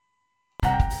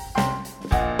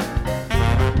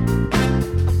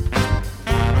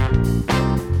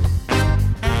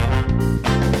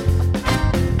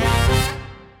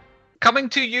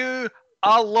to you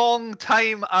a long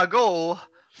time ago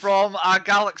from a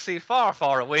galaxy far,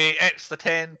 far away. It's the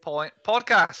 10 Point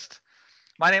Podcast.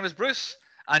 My name is Bruce,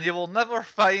 and you will never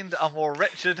find a more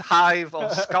wretched hive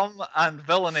of scum and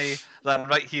villainy than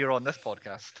right here on this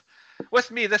podcast.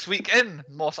 With me this week in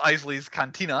Moss Eisley's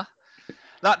cantina,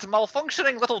 that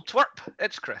malfunctioning little twerp,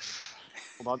 it's Chris.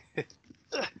 Hold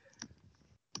on.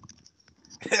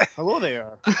 Hello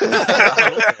there.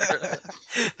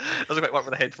 Doesn't quite work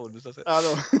with the headphones, does it? I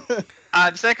know.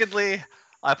 And secondly,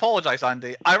 I apologise,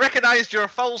 Andy. I recognised your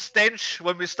foul stench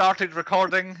when we started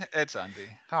recording. It's Andy.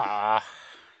 I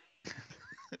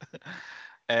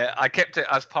kept it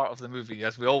as part of the movie,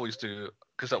 as we always do,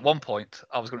 because at one point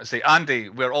I was going to say, Andy,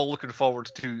 we're all looking forward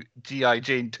to G.I.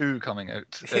 Jane 2 coming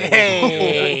out.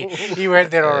 Hey, you weren't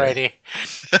there already.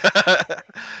 But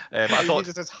I thought He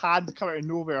just his hand come out of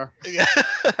nowhere.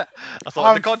 I thought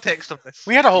in the context of this,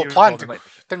 We had a whole plan,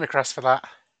 didn't we, Chris, for that?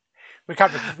 We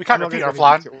can't I'm not repeat gonna our give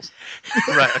plan. you details.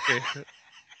 Right, okay.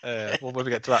 We'll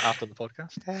maybe get to that after the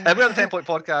podcast. We're on the 10 Point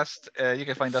Podcast. You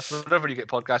can find us wherever you get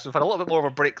podcasts. We've had a little bit more of a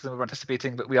break than we were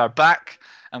anticipating, but we are back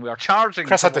and we are charging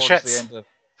Chris had the towards shits. the end of.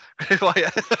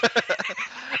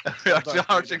 We are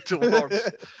charging towards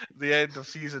the end of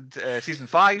season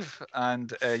 5,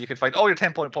 and you can find all your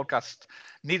 10 Point Podcast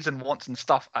needs and wants and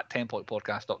stuff at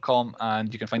 10pointpodcast.com,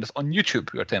 and you can find us on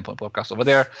YouTube. We are 10 Point Podcast over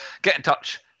there. Get in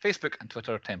touch. Facebook and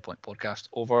Twitter, 10 Point Podcast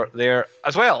over there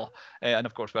as well. And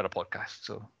of course, we're a podcast,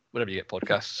 so wherever you get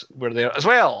podcasts, we're there as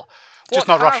well. Just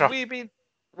not Russia.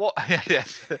 What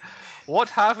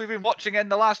have we been watching in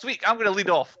the last week? I'm going to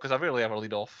lead off, because I rarely ever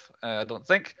lead off, I don't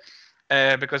think,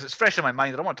 because it's fresh in my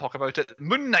mind and I want to talk about it.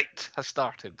 Moon Knight has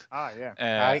started.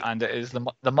 Yeah. And it is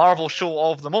the Marvel show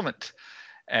of the moment.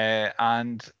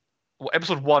 And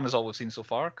episode 1 is all we've seen so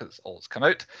far, because it's all that's come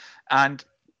out. And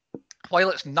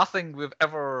while it's nothing we've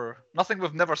never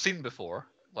seen before,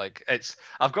 like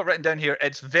I've got written down here,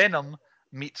 it's Venom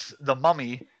meets the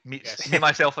Mummy meets Me,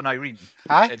 Myself, and Irene.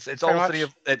 It's all three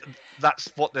of it.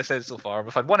 That's what this is so far.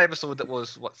 We've had one episode that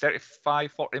was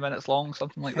 35, 40 minutes long,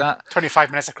 something like that.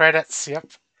 25 minutes of credits. Yep.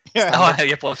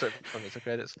 Yeah, plus 5 minutes of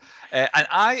credits. And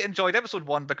I enjoyed episode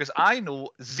 1 because I know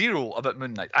zero about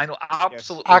Moon Knight. I know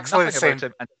absolutely nothing about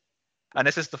him. And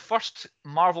this is the first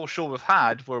Marvel show we've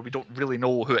had where we don't really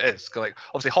know who it is. Like,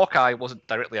 obviously, Hawkeye wasn't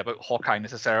directly about Hawkeye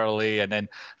necessarily, and then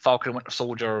Falcon and Winter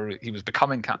Soldier, he was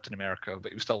becoming Captain America,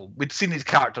 but we'd seen these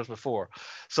characters before.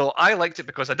 So I liked it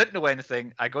because I didn't know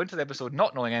anything. I go into the episode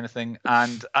not knowing anything,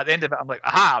 and at the end of it, I'm like,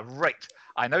 aha, right.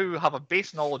 I now have a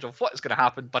base knowledge of what is going to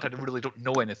happen, but I really don't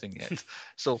know anything yet.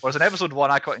 So, whereas in episode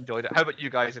 1, I quite enjoyed it. How about you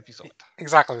guys if you saw it?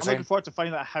 Exactly the I'm same. looking forward to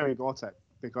finding out how he got it.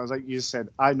 Because, like you said,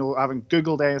 I haven't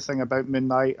Googled anything about Moon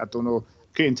Knight. I don't know.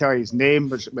 Couldn't tell you his name,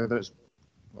 whether it's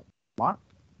Mark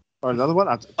or another one.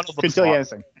 I couldn't tell you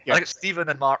anything. Yeah. I think it's Stephen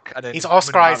and Mark. And then He's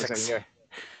Oscar Moon Knight, Isaacs.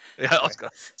 Yeah, Oscar.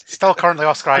 Still currently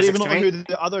Oscar I don't Isaacs even to know me. who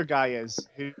the other guy is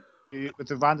who with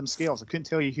the random scales. I couldn't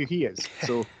tell you who he is.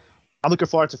 So I'm looking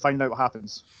forward to finding out what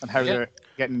happens and how they're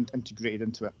getting integrated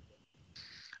into it.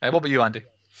 What about you, Andy?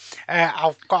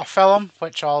 I've got a film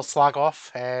which I'll slag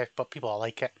off, but people will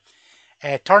like it.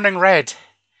 Turning Red.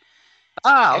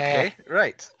 Okay,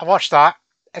 right. I watched that.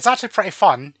 It's actually pretty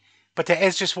fun, but it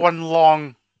is just one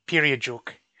long period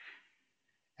joke.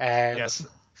 Yes.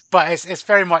 But it's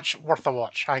very much worth a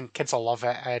watch. I think kids will love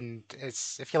it, and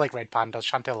if you like red pandas,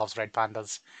 Chantel loves red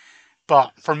pandas.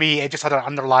 But for me, it just had an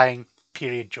underlying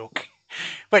period joke,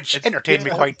 which entertained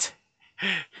me quite.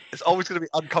 It's always going to be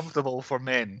uncomfortable for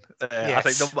men. I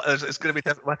think it's going to be.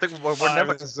 I think we're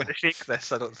never going to shake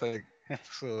this. I don't think.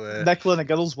 So Nicola and the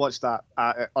girls watched that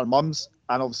at our mum's,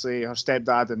 and obviously her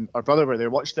stepdad and our brother were there,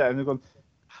 watched it, and they're going,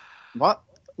 "What?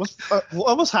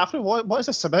 What's happening? What is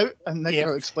this about?" And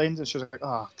Nicola explained, and she was like,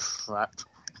 "Oh crap!"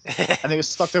 And they was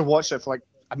stuck there watching it for like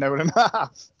an hour and a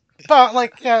half. But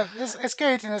it's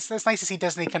good, and it's nice to see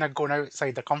Disney kind of going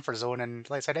outside their comfort zone. And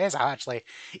like I said, it is actually,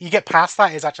 you get past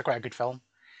that, it's actually quite a good film.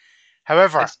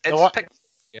 However, it's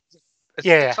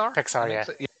Pixar, yeah.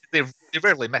 They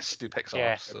rarely miss do Pixar.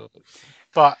 Yeah. So.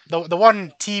 But the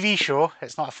one TV show,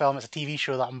 it's not a film, it's a TV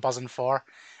show that I'm buzzing for,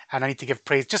 and I need to give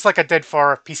praise, just like I did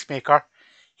for Peacemaker,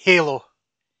 Halo.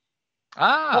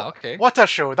 Okay. What a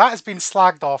show. That has been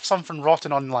slagged off, something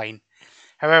rotten online.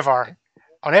 However,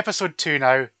 on episode 2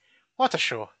 now, what a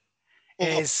show.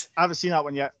 I haven't seen that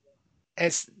one yet.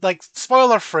 It's like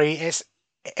spoiler free.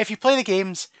 If you play the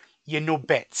games, you know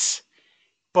bits.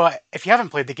 But if you haven't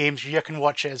played the games, you can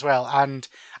watch it as well. And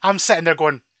I'm sitting there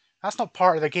going, that's not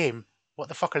part of the game. What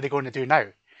the fuck are they going to do now?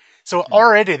 So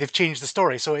already they've changed the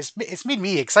story. So it's made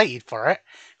me excited for it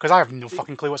because I have no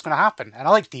fucking clue what's going to happen. And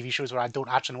I like TV shows where I don't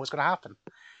actually know what's going to happen.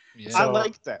 Yeah. So, I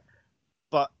liked it.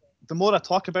 but the more I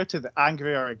talk about it, the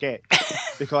angrier I get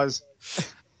because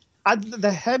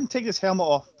him taking his helmet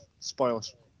off,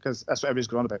 spoilers, because that's what everybody's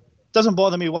going on about. Doesn't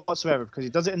bother me whatsoever because he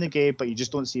does it in the game, but you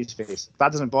just don't see his face.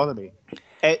 That doesn't bother me.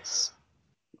 It's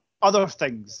other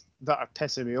things that are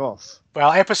pissing me off.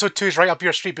 Well, episode 2 is right up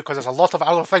your street because there's a lot of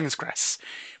other things, Chris,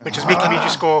 which is making me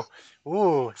just go,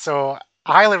 ooh. So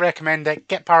I highly recommend it.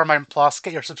 Get Paramount Plus,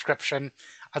 get your subscription.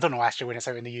 I don't know actually when it's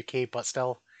out in the UK, but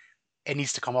still, it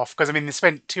needs to come off because I mean they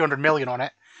spent 200 million on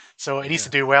it, so it needs to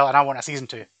do well, and I want a season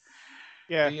 2.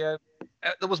 Yeah.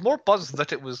 There was more buzz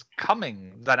that it was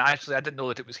coming than I didn't know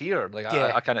that it was here. Like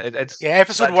I kind of it's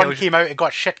episode 1 came out, it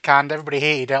got shit canned, everybody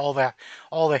hated it.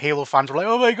 All the Halo fans were like,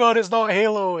 "Oh my god, it's not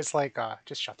Halo!" It's like,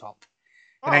 just shut up.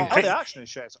 And then the action and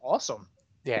shit, it's awesome.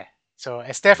 Yeah, so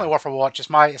it's definitely worth a watch. It's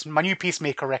my new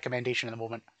Peacemaker recommendation at the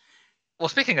moment. Well,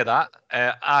 speaking of that,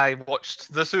 I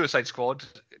watched The Suicide Squad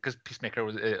because Peacemaker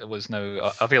was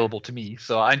now available to me.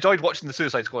 So I enjoyed watching The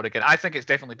Suicide Squad again. I think it's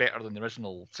definitely better than the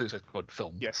original Suicide Squad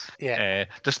film. Yes. Yeah.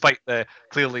 Despite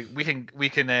clearly we can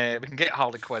get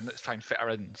Harley Quinn. Let's try and fit her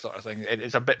in, sort of thing.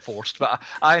 It's a bit forced, but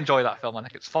I enjoy that film. I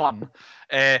think it's fun.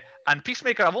 And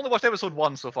Peacemaker, I've only watched episode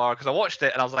 1 so far because I watched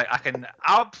it and I was like, I can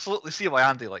absolutely see why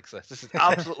Andy likes this. This is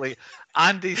absolutely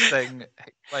Andy's thing.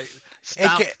 Like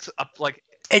stamped up like.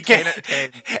 10 out of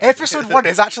 10. Episode 1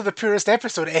 is actually the purest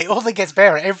episode. It only gets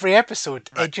better every episode.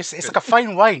 Right, it's like a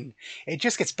fine wine. It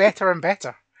just gets better and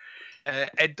better.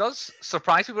 It does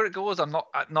surprise me where it goes. I'm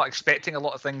not expecting a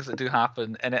lot of things that do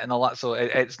happen in it and all that. So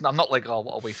I'm not like, oh,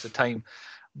 what a waste of time.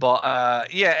 But I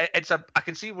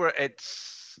can see where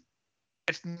it's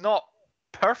not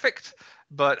perfect,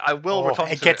 but I will return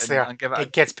to it and give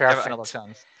it gets perfect. Give it another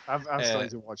chance. I'm starting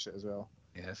to watch it as well.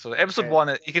 Yeah, so episode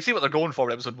 1, you can see what they're going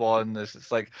for. Episode 1 is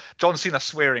it's like John Cena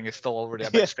swearing is still already a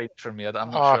bit strange for me.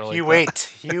 I'm not sure. You wait.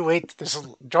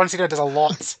 John Cena does a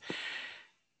lot,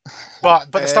 but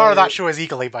the star of that show is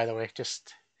Eagle-Eye, by the way.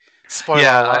 Just spoiler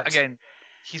alert. Again,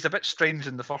 he's a bit strange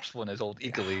in the first one. Is old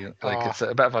Eagle-Eye. Like it's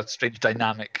a bit of a strange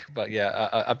dynamic, but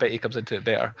I bet he comes into it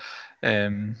better.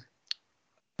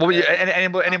 What were you,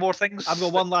 any more things? I've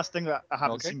got one last thing that I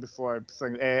haven't seen before.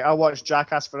 I watched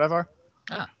Jackass Forever.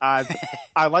 And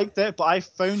I liked it, but I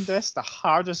found this the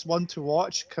hardest one to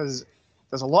watch because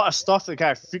there's a lot of stuff that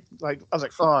kind of I was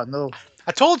like, oh no.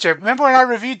 I told you. Remember when I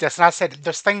reviewed this and I said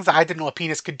there's things that I didn't know a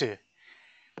penis could do.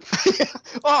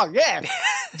 Oh yeah,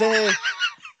 the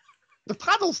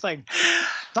paddle thing.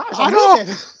 That is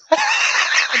amazing.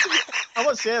 I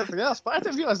won't say anything else, but I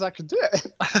didn't realize I could do it.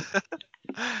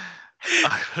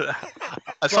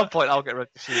 At some point, I'll get ready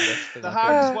to see this. The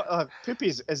hardest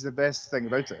Poopies is the best thing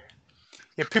about it.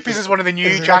 Yeah, Poopies is one of the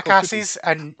new Jackasses,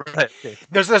 and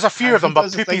there's a few of them, but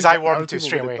Poopies I warmed to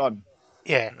straight away.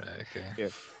 Yeah. Right, okay. Yeah.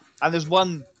 And there's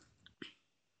one.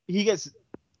 He gets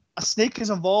a snake is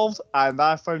involved, and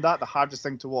I found that the hardest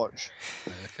thing to watch.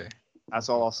 Okay. That's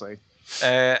all I'll say.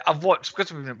 I've watched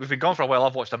because we've been gone for a while.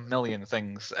 I've watched a million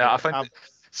things. I found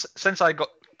since I got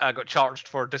charged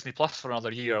for Disney Plus for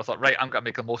another year, I thought, right, I'm going to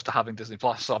make the most of having Disney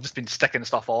Plus. So I've just been sticking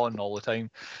stuff on all the time.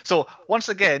 So once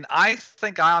again, I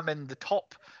think I am in the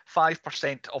top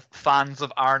 5% of fans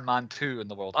of Iron Man 2 in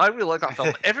the world. I really like that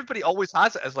film. Everybody always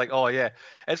has it as like, oh yeah,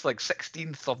 it's like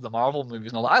 16th of the Marvel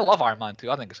movies and all that. I love Iron Man 2.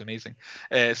 I think it's amazing.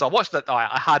 So I watched that.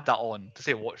 I had that on. To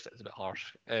say I watched it is a bit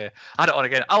harsh. I had it on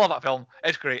again. I love that film.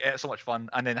 It's great. It's so much fun.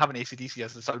 And then having AC/DC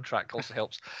as the soundtrack also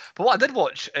helps. But what I did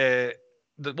watch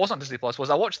that wasn't Disney Plus was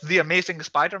I watched The Amazing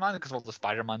Spider-Man because of all the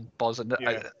Spider-Man buzz. And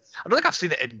I don't think I've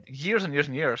seen it in years and years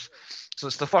and years. So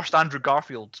it's the first Andrew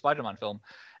Garfield Spider-Man film.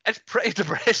 It's pretty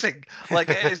depressing. Like,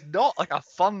 it is not like a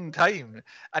fun time.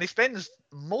 And he spends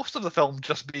most of the film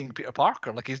just being Peter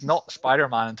Parker. Like, he's not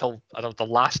Spider-Man until the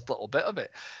last little bit of it.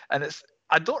 And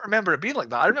I don't remember it being like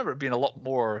that. I remember it being a lot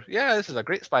more, this is a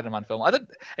great Spider-Man film.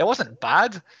 It wasn't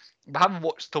bad. But having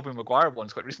watched Tobey Maguire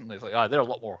ones quite recently, it's like, they're a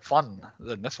lot more fun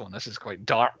than this one. This is quite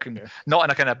dark and not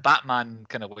in a kind of Batman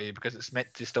kind of way because it's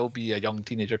meant to still be a young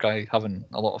teenager guy having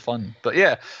a lot of fun. But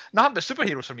nothing but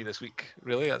superheroes for me this week,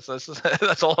 really.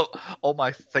 That's all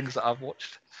my things that I've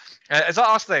watched. Is that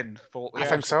us then? For what I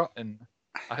think so. And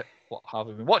what have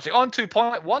we been watching? On to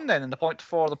point 1 then, and the point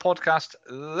for the podcast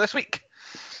this week.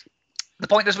 The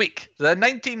point this week, the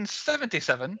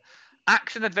 1977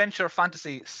 action adventure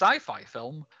fantasy sci-fi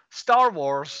film Star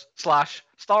Wars /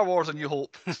 Star Wars A New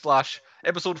Hope /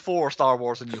 Episode 4 Star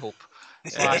Wars A New Hope.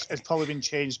 It's probably been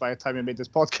changed by the time we made this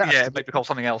podcast. Yeah, it might be called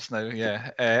something else now.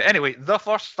 Yeah. Anyway, the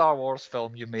first Star Wars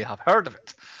film, you may have heard of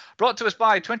it. Brought to us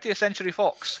by 20th Century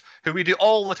Fox, who we do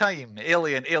all the time.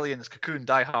 Alien, Aliens, Cocoon,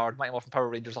 Die Hard, Mighty Morphin Power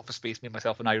Rangers, Office Space, Me,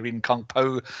 Myself, and Irene, Kung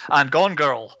Pao, and Gone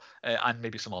Girl, and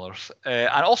maybe some others.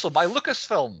 And also by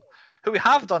Lucasfilm, who we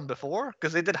have done before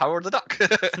because they did Howard the Duck,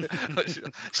 which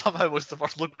somehow was the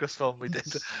first Lucas film we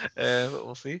did. But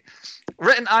we'll see.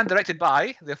 Written and directed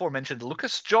by the aforementioned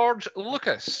George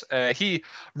Lucas. He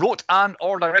wrote and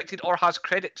or directed or has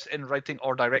credits in writing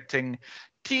or directing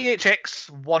THX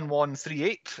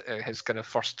 1138, his kind of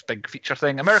first big feature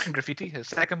thing. American Graffiti, his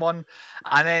second one.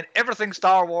 And then everything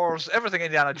Star Wars, everything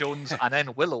Indiana Jones, and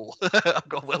then Willow. I've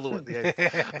got Willow at the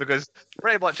end. Because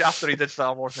pretty much after he did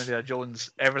Star Wars and Indiana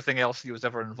Jones, everything else he was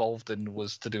ever involved in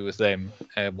was to do with them,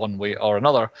 one way or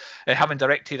another. Having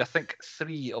directed, I think,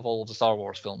 3 of all of the Star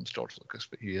Wars films, George Lucas,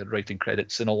 but he had writing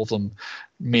credits in all of them,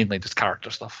 mainly just character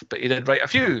stuff. But he did write a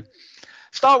few.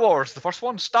 Star Wars, the first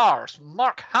one, stars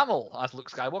Mark Hamill as Luke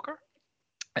Skywalker,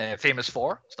 famous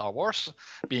for Star Wars,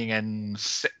 being in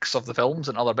 6 of the films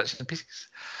and other bits and pieces.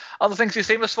 Other things he's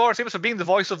famous for being the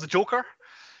voice of the Joker.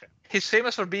 He's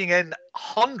famous for being in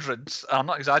hundreds, I'm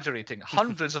not exaggerating,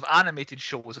 hundreds of animated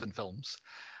shows and films.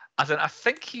 As in, I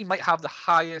think he might have the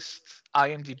highest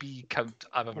IMDb count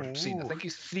I've ever seen. I think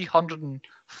he's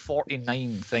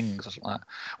 349 things or something like that.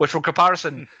 Which, for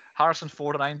comparison, Harrison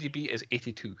Ford on IMDb is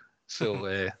 82.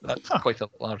 So that's quite a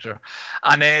larger.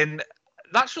 And then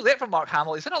that's really it for Mark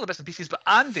Hamill. He's in all the bits and pieces. But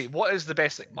Andy, what is the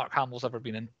best thing Mark Hamill's ever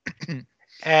been in?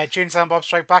 Jane Silent Bob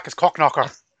Strike Back as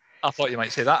Cockknocker. I thought you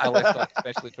might say that. I left that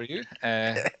especially for you.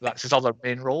 That's his other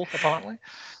main role, apparently.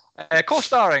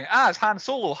 Co-starring as Han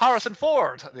Solo, Harrison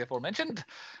Ford, the aforementioned,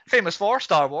 famous for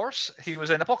Star Wars. He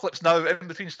was in Apocalypse Now, in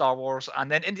between Star Wars,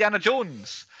 and then Indiana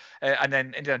Jones. And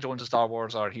then Indiana Jones and Star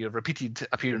Wars are here repeated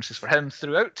appearances for him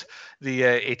throughout the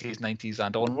 80s, 90s,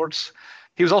 and onwards.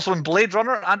 He was also in Blade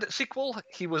Runner and its sequel.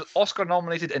 He was Oscar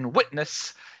nominated in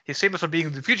Witness. He's famous for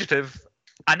being The Fugitive.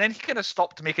 And then he kind of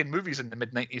stopped making movies in the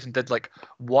mid-90s and did like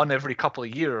one every couple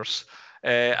of years.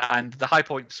 And the high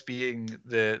points being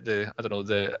the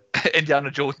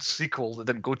Indiana Jones sequel that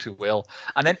didn't go too well.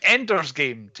 And then Ender's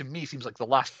Game, to me, seems like the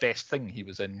last best thing he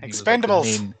was in. Expendables.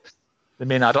 He was like the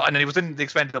main adult, and then he was in The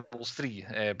Expendables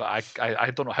 3, but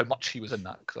I don't know how much he was in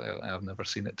that because I have never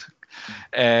seen it.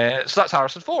 So that's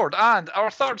Harrison Ford. And our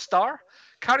third star,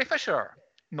 Carrie Fisher,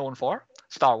 known for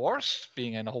Star Wars,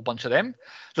 being in a whole bunch of them,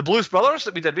 The Blues Brothers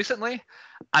that we did recently,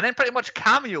 and then pretty much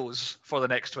cameos for the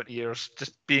next 20 years,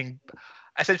 just being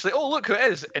essentially, oh, look who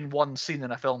it is in one scene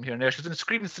in a film here and there. She was in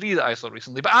Scream 3 that I saw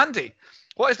recently. But Andy,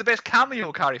 what is the best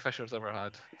cameo Carrie Fisher's ever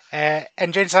had?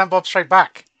 In Jane Silent Bob Strike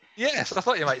Back. Yes, I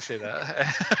thought you might say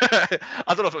that.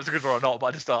 I don't know if it was a good one or not, but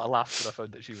I just thought I laughed when I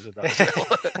found that she was in that as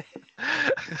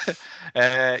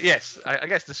well. Yes, I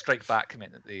guess the Strike Back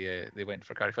meant that they went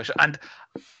for Carrie Fisher. And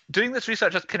doing this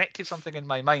research has connected something in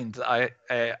my mind that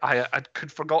I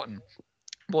could forgotten,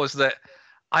 was that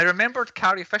I remembered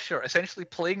Carrie Fisher essentially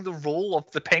playing the role of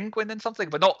the Penguin in something,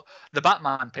 but not the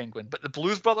Batman Penguin, but the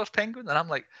Blues Brothers Penguin. And I'm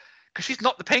like, because she's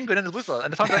not the Penguin in the Blues Brothers.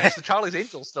 And I found out it's the Charlie's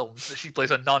Angels films that she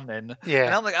plays a nun in. Yeah.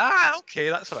 And I'm like, okay,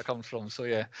 that's where it comes from. So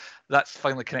yeah, that's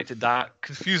finally connected that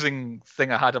confusing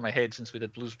thing I had in my head since we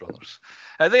did Blues Brothers.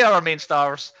 They are our main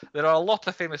stars. There are a lot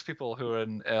of famous people who are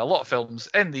in a lot of films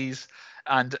in these.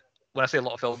 And when I say a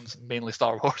lot of films, mainly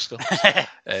Star Wars films.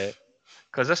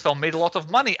 Because this film made a lot of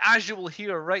money, as you will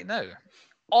hear right now,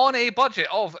 on a budget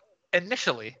of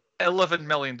initially $11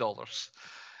 million.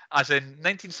 As in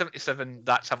 1977,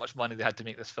 that's how much money they had to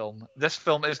make this film. This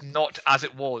film is not as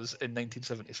it was in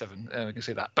 1977, we can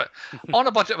say that. But on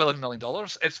a budget of $11 million,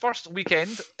 its first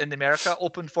weekend in America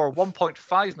opened for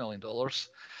 $1.5 million.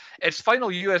 Its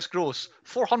final US gross,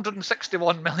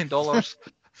 $461 million.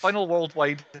 Final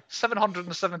worldwide,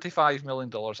 $775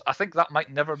 million. I think that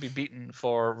might never be beaten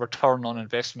for return on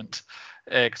investment,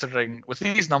 considering with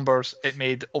these numbers, it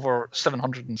made over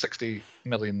 $760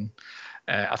 million.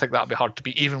 I think that'll be hard to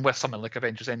beat, even with something like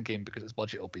Avengers Endgame, because its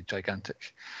budget will be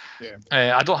gigantic.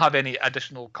 Yeah. I don't have any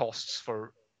additional costs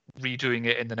for redoing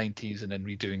it in the 90s and then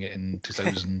redoing it in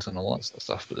 2000s and all that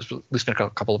stuff, but there's at least been a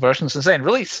couple of versions since then.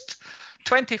 Released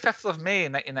 25th of May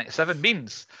 1997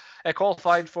 means it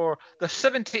qualified for the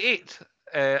 78th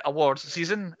awards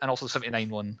season and also the 79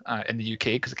 one in the UK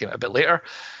because it came out a bit later.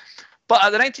 But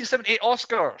at the 1978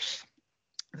 Oscars,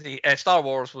 the Star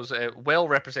Wars was well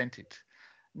represented.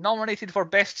 Nominated for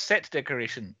Best Set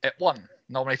Decoration, it won.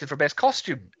 Nominated for Best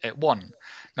Costume, it won.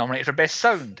 Nominated for Best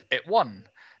Sound, it won.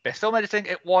 Best Film Editing,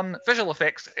 it won. Visual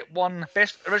Effects, it won.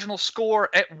 Best Original Score,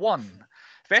 it won.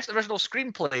 Best Original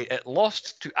Screenplay, it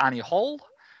lost to Annie Hall.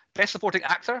 Best Supporting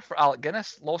Actor for Alec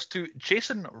Guinness, lost to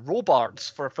Jason Robards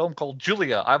for a film called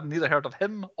Julia. I've neither heard of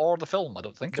him or the film, I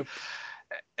don't think.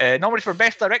 Nominated for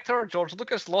Best Director, George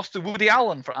Lucas, lost to Woody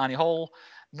Allen for Annie Hall.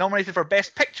 Nominated for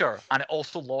Best Picture, and it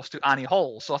also lost to Annie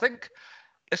Hall. So I think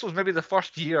this was maybe the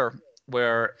first year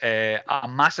where a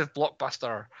massive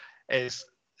blockbuster is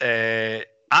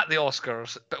at the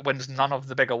Oscars, but wins none of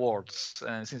the big awards.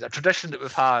 And it seems a tradition that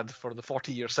we've had for the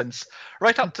 40 years since,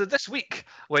 right up to this week,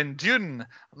 when Dune,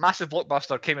 massive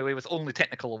blockbuster, came away with only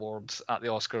technical awards at the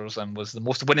Oscars and was the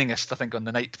most winningest, I think, on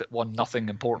the night, but won nothing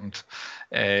important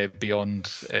beyond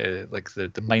like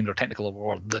the minor technical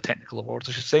award, the technical awards,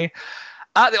 I should say.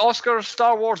 At the Oscars,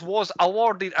 Star Wars was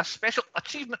awarded a Special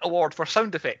Achievement Award for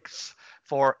sound effects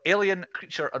for alien,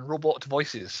 creature, and robot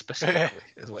voices, specifically.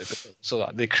 is what it, so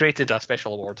they created a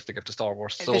special award to give to Star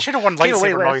Wars. So they should have won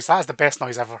lightsaber noise. That's the best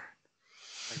noise ever.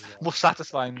 Most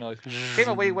satisfying noise. Came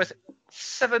away with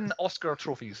 7 Oscar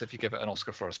trophies, if you give it an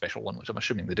Oscar for a special one, which I'm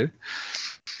assuming they do.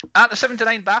 At the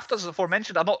 79 BAFTAs, as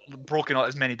aforementioned, I'm not broken out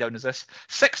as many down as this.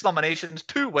 6 nominations,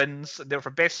 2 wins. They were for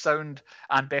Best Sound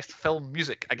and Best Film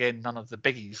Music. Again, none of the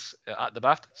biggies at the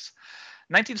BAFTAs.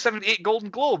 1978 Golden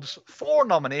Globes, 4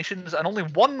 nominations and only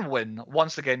 1 win,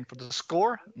 once again for the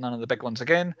score. None of the big ones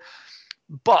again.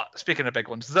 But speaking of big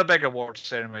ones, the big awards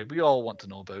ceremony we all want to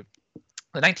know about.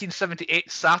 The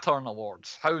 1978 Saturn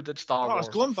Awards. How did Star Wars... Oh, it was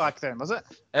going back then, was it?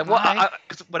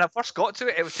 Cause when I first got to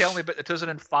it, it was telling me about the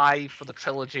 2005 for the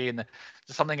trilogy and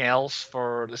something else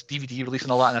for this DVD release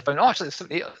and all that. And I found, actually, the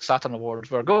 78 Saturn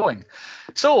Awards were going.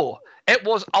 So, it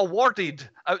was awarded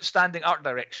Outstanding Art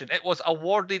Direction. It was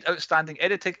awarded Outstanding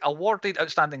Editing, awarded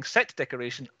Outstanding Set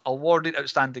Decoration, awarded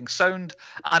Outstanding Sound,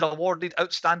 and awarded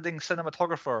Outstanding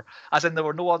Cinematographer. As in, there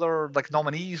were no other like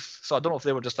nominees. So I don't know if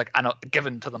they were just like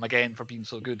given to them again for being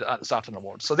so good at the Saturn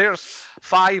Awards. So there's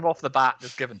 5 off the bat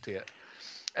that's given to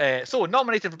it. So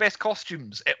nominated for Best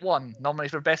Costumes, it won.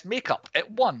 Nominated for Best Makeup, it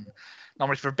won.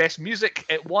 Nominated for Best Music,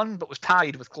 it won, but was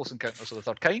tied with Close Encounters of the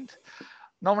Third Kind.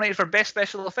 Nominated for Best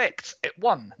Special Effects, it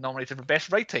won. Nominated for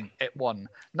Best Writing, it won.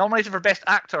 Nominated for Best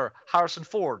Actor, Harrison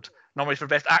Ford. Nominated for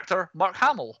Best Actor, Mark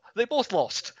Hamill. They both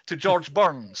lost to George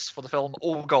Burns for the film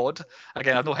Oh God.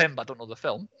 Again, I know him, but I don't know the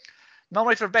film.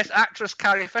 Nominated for Best Actress,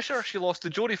 Carrie Fisher. She lost to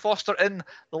Jodie Foster in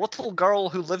The Little Girl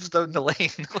Who Lives Down the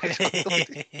Lane.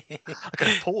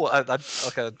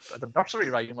 like a nursery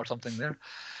rhyme or something there.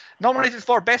 Nominated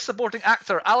for Best Supporting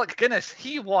Actor, Alec Guinness.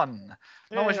 He won.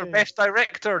 Nominated for Best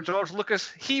Director, George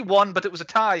Lucas. He won, but it was a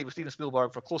tie with Steven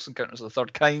Spielberg for Close Encounters of the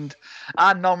Third Kind.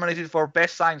 And nominated for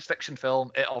Best Science Fiction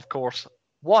Film, it of course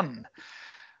won.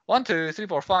 1, 2, 3,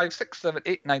 4, 5, 6, 7,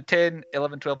 8, 9, 10,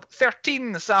 11, 12,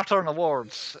 13 Saturn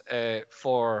Awards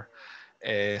for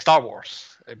Star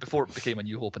Wars before it became A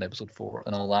New Hope in Episode 4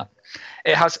 and all that.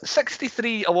 It has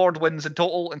 63 award wins in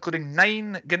total, including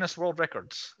 9 Guinness World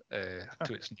Records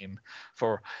to its name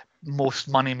for most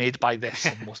money made by this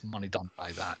and most money done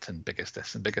by that and biggest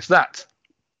this and biggest that.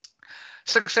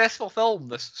 Successful film,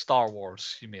 this Star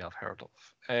Wars, you may have heard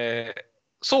of.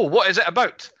 So what is it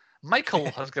about? Michael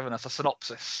has given us a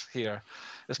synopsis here.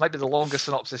 This might be the longest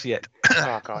synopsis yet.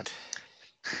 Oh, God.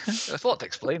 There's a lot to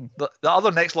explain. The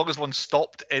other next longest one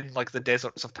stopped in like the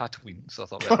deserts of Tatooine, so I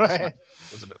thought that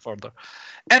was a bit further.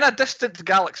 In a distant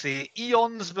galaxy,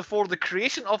 eons before the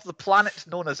creation of the planet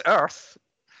known as Earth,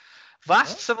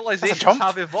 vast civilizations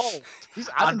have evolved,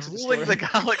 and ruling the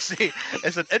galaxy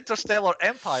is an interstellar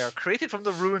empire created from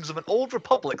the ruins of an old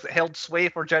republic that held sway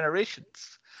for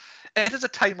generations. It is a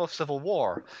time of civil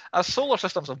war, as solar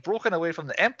systems have broken away from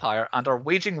the Empire and are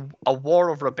waging a war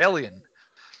of rebellion.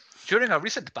 During a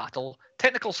recent battle,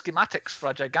 technical schematics for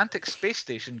a gigantic space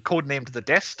station codenamed the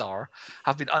Death Star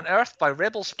have been unearthed by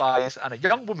rebel spies, and a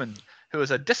young woman who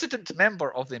is a dissident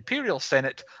member of the Imperial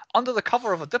Senate, under the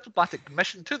cover of a diplomatic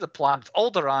mission to the planet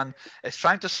Alderaan, is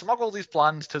trying to smuggle these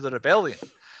plans to the rebellion.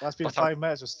 That's been 5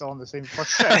 minutes. We're still on the same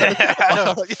first.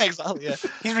 Yeah, exactly. Yeah.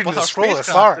 He's reading the scroll at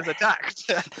start. Is attacked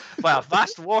by a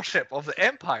vast warship of the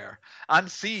Empire and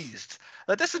seized.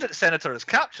 The dissident senator is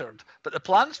captured, but the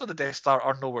plans for the Death Star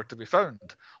are nowhere to be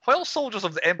found. While soldiers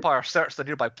of the Empire search the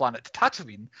nearby planet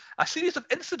Tatooine, a series of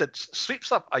incidents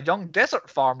sweeps up a young desert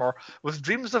farmer with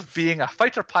dreams of being a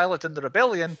fighter pilot in the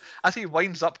rebellion as he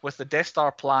winds up with the Death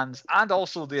Star plans and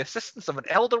also the assistance of an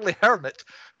elderly hermit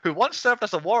who once served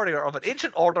as a warrior of an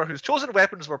ancient order whose chosen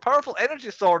weapons were powerful energy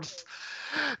swords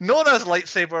known as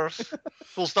lightsabers.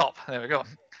 Full stop. There we go.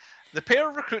 The pair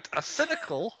recruit a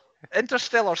cynical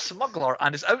interstellar smuggler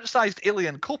and his outsized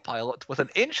alien co-pilot with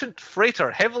an ancient freighter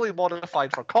heavily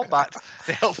modified for combat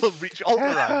to help them reach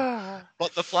Alderaan.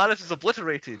 But the planet is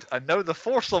obliterated, and now the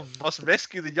foursome must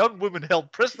rescue the young woman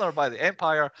held prisoner by the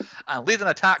Empire and lead an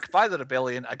attack by the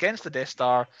rebellion against the Death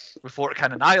Star before it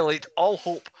can annihilate all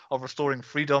hope of restoring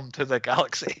freedom to the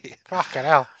galaxy. Fucking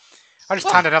hell. I just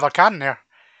turned another can there.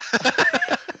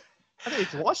 I didn't need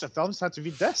to watch the films, I had to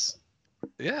read this.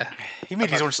 Yeah. He made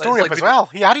his own story up as well.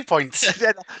 He added points.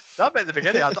 Yeah, that bit at the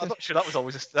beginning. I'm not sure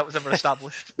that was ever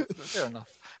established. Fair enough.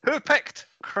 Who picked?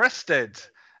 Chris did.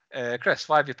 Chris,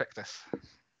 why have you picked this?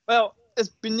 Well, it's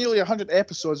been nearly 100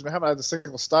 episodes. We haven't had a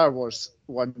single Star Wars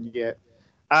one yet.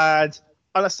 And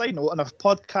on a side note, on a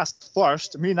podcast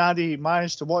first, me and Andy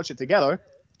managed to watch it together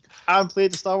and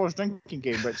played the Star Wars drinking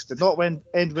game, which did not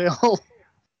end well.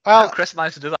 Well, Chris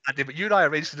managed to do that, Andy, but you and I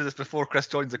arranged to do this before Chris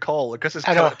joined the call. Chris is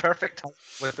perfect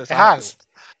with this. It has.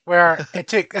 Where it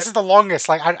took, this is the longest,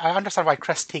 like, I understand why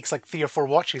Chris takes like 3 or 4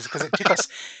 watches, because it took us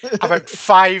about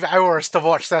 5 hours to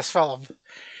watch this film.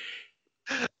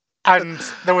 And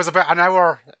there was about an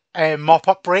hour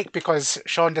mop-up break because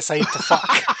Sean decided to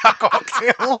fuck a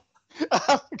cocktail.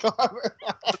 I forgot.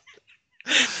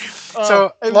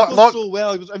 So, it was so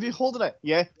well. He goes, "Have you holding it?"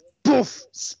 Yeah. Poof!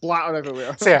 Splatter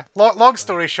everywhere. So yeah, long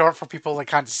story short, for people that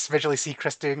can't visually see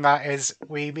Chris doing that, is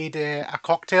we made a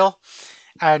cocktail,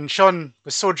 and Sean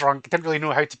was so drunk, didn't really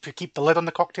know how to keep the lid on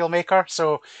the cocktail maker,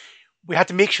 so we had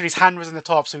to make sure his hand was in the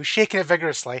top, so he was shaking it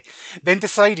vigorously, then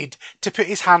decided to put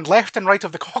his hand left and right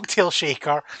of the cocktail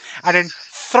shaker, and then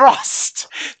thrust,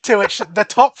 to which the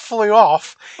top flew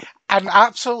off, and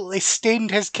absolutely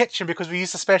stained his kitchen because we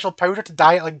used a special powder to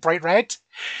dye it like bright red.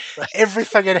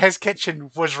 Everything in his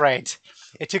kitchen was red.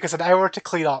 It took us an hour to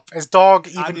clean up. His dog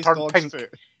even turned pink.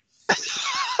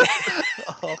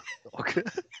 Oh, okay.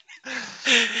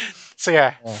 So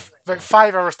yeah, about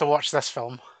 5 hours to watch this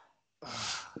film.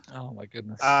 Oh my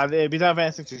goodness. We didn't have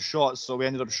anything to shot, so we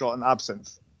ended up shotting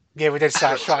absinthe. Yeah, we did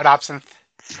start shot at absinthe.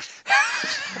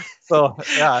 So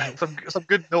yeah, some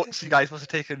good notes you guys must have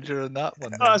taken during that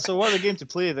one. So what a game to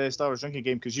play, the Star Wars drinking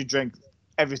game, because you drink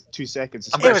every 2 seconds.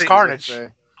 It was carnage.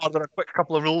 Are there a quick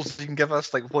couple of rules you can give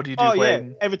us? Like, what do you do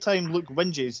when? Yeah. Every time Luke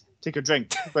whinges, take a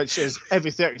drink, which is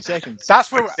every 30 seconds. That's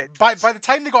where, by the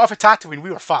time they got off of Tatooine,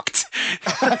 we were fucked.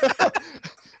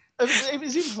 It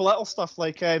was even for little stuff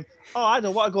like, I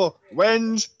don't want to go,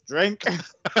 whinge, drink.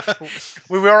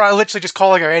 We were literally just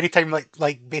calling her anytime,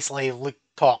 like basically Luke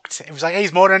talked. It was like, hey,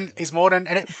 he's moaning,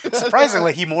 and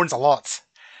surprisingly, he moans a lot.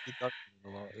 He does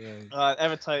moan a lot, yeah.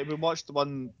 Every time we watched the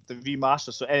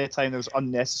remaster, so anytime there was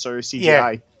unnecessary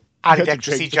CGI, added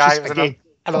extra CGI was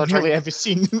another drink. Every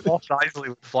scene. Mos Eisley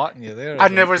would flatten you there.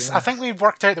 And there was, I think we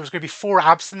worked out there was going to be 4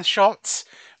 absinthe shots,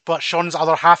 but Sean's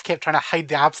other half kept trying to hide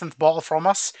the absinthe bottle from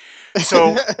us.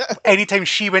 So anytime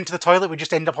she went to the toilet, we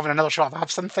just end up having another shot of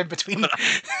absinthe in between.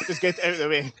 Just get it out of the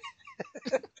way.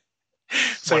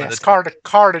 So yeah, it's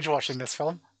carnage watching this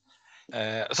film.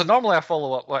 So normally I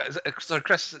follow up. So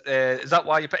Chris, is that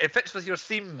why it fits with your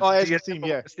theme? Oh, it's your theme,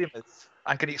 yeah. Theme is?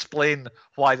 And can you explain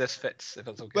why this fits, if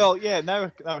it's okay? Well, yeah,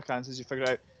 now I can, since you figured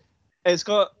it out. It's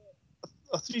got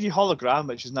a 3D hologram,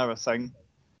 which is now a thing.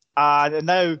 And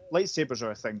now lightsabers are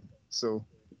a thing, so...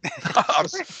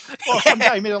 some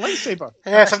guy made a lightsaber.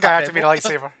 Yeah, some guy had to make a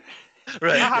lightsaber.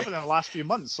 Right. That happened in the last few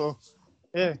months, so...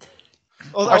 Yeah.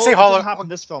 I say happened in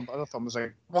this film, but other films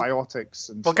like biotics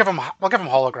and we'll give them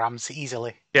holograms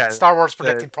easily. Yeah, Star Wars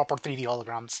predicted proper 3D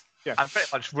holograms. Yeah, and pretty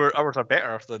much ours are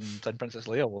better than Princess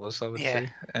Leia was, I would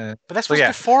say. But this was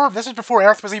before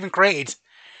Earth was even created.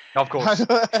 Of course.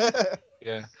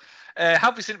 Yeah.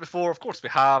 Have we seen it before? Of course we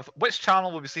have. Which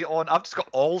channel will we see it on? I've just got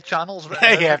all channels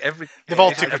written. Yeah, they've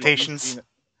all took rotations.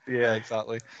 Yeah,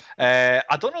 exactly. I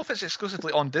don't know if it's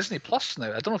exclusively on Disney Plus now.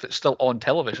 I don't know if it's still on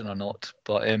television or not,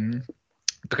 but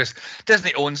because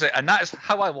Disney owns it, and that is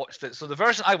how I watched it. So the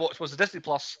version I watched was the Disney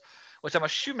Plus, which I'm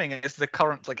assuming is the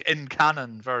current in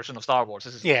canon version of Star Wars.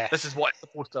 This is what's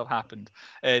supposed to have happened.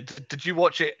 Did you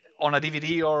watch it on a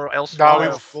DVD or elsewhere?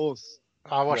 No, both.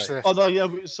 I watched the... Oh no,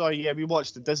 yeah, we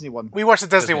watched the Disney one. We watched the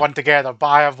Disney one together, but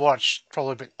I have watched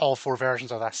probably all 4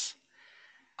 versions of this.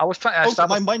 I was trying to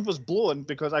my mind was blown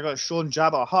because I got shown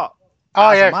Jabba the Hutt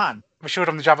a man. We showed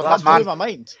him the Jabba the Hutt man. That blew my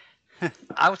mind.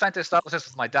 I was trying to establish this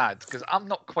with my dad because I'm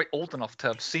not quite old enough to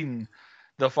have seen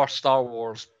the first Star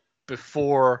Wars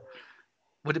before.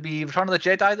 Would it be Return of the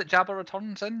Jedi that Jabba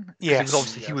returns in?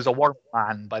 Yes. He was a worm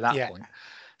man by that point.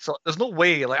 So there's no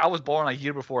way. I was born a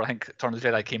year before I think Return of the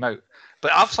Jedi came out,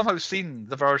 but I've somehow seen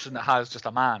the version that has just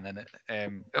a man in it,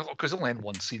 because only in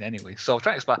one scene anyway. So I'm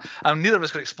trying to explain, and neither of us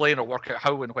could explain or work out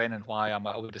how and when and why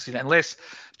I would have seen it, unless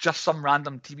just some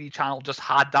random TV channel just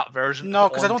had that version. No,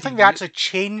 because I don't think they actually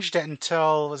changed it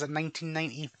until, was it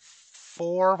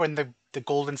 1994 when the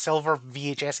gold and silver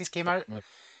VHSs came out.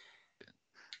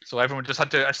 So everyone just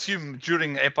had to assume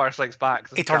during Empire Strikes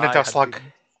Back he turned into a slug.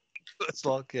 A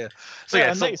slug, yeah. So in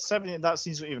 1970, that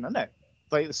scene's not even in it.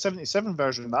 Like the 77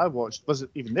 version that I watched wasn't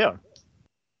even there.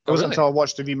 It wasn't until I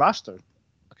watched the remaster.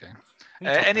 Okay.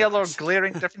 Any other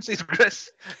glaring differences,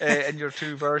 Chris, in your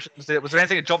two versions? Was there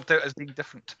anything that jumped out as being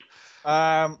different?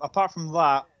 Apart from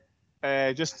that,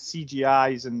 just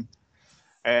CGIs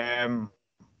and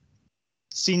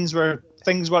scenes where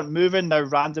things weren't moving now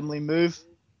randomly move.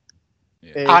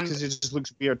 Because it just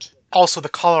looks weird. Also, the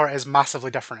color is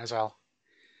massively different as well.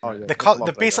 Oh, yeah.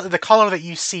 Basically the color that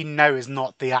you see now is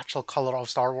not the actual color of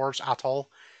Star Wars at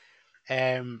all.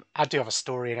 I do have a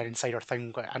story and an insider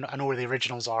thing, but I know where the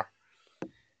originals are.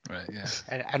 Right, yeah.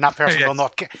 And that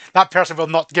person will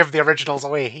not give the originals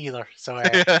away either. So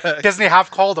Disney have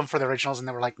called them for the originals, and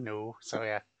they were like, no. So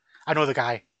yeah, I know the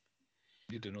guy.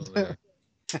 You do know the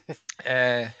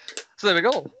guy. So there we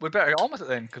go. We better get on with it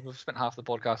then, because we've spent half the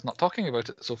podcast not talking about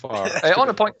it so far. On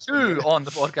to point 2 on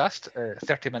the podcast,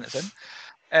 30 minutes in.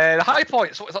 The high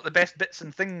points. What was like the best bits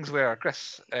and things were,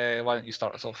 Chris? Why don't you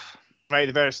start us off? Right at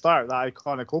the very start, that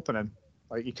iconic opening.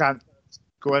 Like, you can't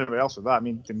go anywhere else with that. I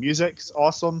mean, the music's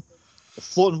awesome. The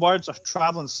floating words are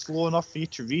traveling slow enough for you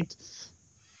to read,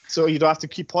 so you don't have to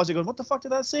keep pausing going, what the fuck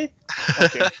did that say?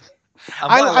 Okay.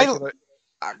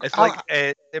 It's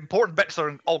like important bits are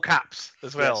in all caps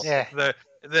as well. Yeah.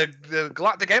 The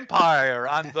Galactic Empire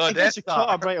and the Death Star. Caught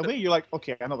up right away. You're like,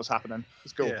 okay, I know what's happening.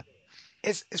 Let's go. Yeah.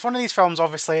 It's one of these films,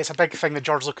 obviously, it's a big thing that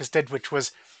George Lucas did, which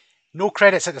was no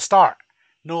credits at the start.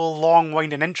 No long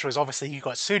winding intros. Obviously, he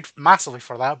got sued massively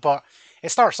for that, but it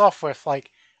starts off with like,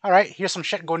 all right, here's some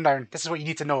shit going down. This is what you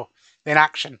need to know. Then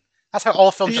action. That's how all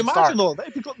films should start. Can you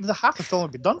imagine, though, the half the film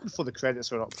would be done before the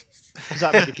credits were up? Is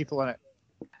that many people in it?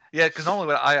 Yeah, because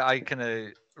normally I kind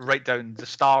of write down the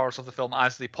stars of the film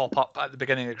as they pop up at the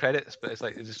beginning of the credits, but it's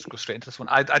like it just goes straight into this one.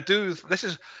 I do. This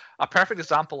is a perfect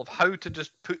example of how to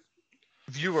just put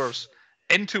viewers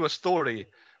into a story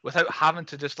without having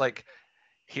to just like,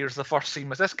 here's the first scene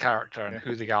with this character and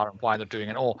who they are and why they're doing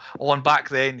it. And back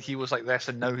then he was like this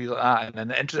and now he's like that, and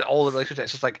then into all the relationships.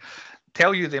 It's just like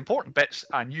tell you the important bits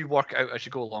and you work it out as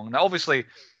you go along. Now, obviously,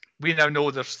 we now know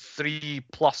there's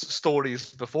 3+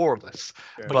 stories before this,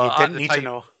 but you didn't need to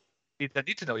know. You didn't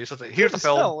need to know. You just like, here's the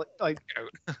film. Like,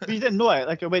 we didn't know it.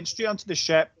 Like, it went straight onto the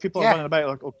ship. People are running about.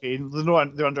 Like, okay, they know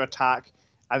they're under attack.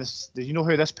 And you know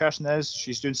who this person is?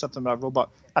 She's doing something with a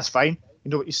robot. That's fine. You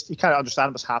know, you can't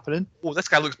understand what's happening. Oh, this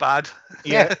guy looks bad.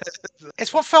 Yeah,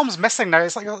 it's what film's missing now.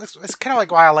 It's like it's kind of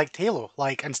like why I liked Halo,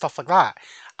 like and stuff like that.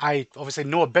 I obviously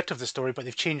know a bit of the story, but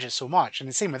they've changed it so much. And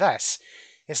the same with this.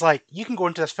 It's like you can go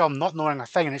into this film not knowing a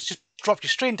thing, and it's just dropped you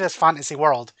straight into this fantasy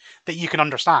world that you can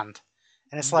understand.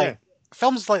 And it's like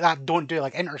films like that don't do it.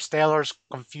 Like Interstellar's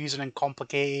confusing and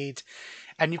complicated,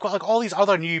 and you've got like all these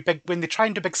other new big. When they try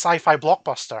and do big sci-fi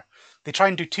blockbuster, they try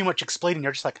and do too much explaining.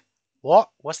 You're just like, what?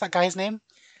 What's that guy's name?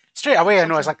 Straight away, I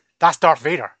know it's like that's Darth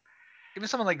Vader. Even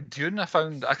something like Dune, I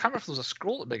can't remember if there was a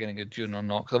scroll at the beginning of Dune or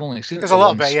not because I've only seen it. There's a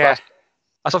little bit, yeah.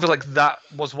 I still feel like that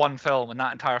was one film, and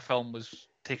that entire film was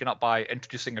taken up by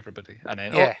introducing everybody, and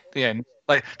then the end,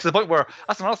 like to the point where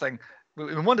that's another thing.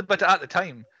 We wanted about it at the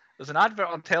time. There's an advert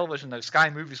on television now.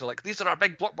 Sky Movies are like, these are our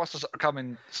big blockbusters that are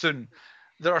coming soon.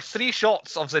 There are 3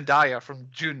 shots of Zendaya from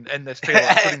Dune in this trailer,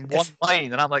 including one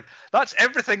line, and I'm like, that's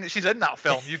everything that she's in that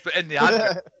film. You put in the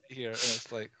advert here, and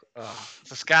it's like,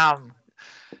 it's a scam.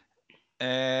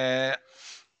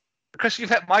 Chris, you've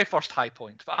hit my first high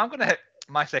point, but I'm going to hit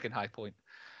my second high point.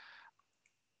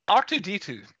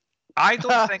 R2-D2. I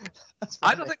don't think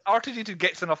R2-D2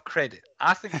 gets enough credit.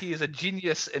 I think he is a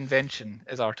genius invention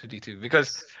as R2-D2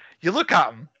 because you look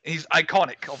at him, he's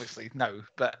iconic, obviously now,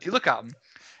 but you look at him,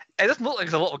 it doesn't look like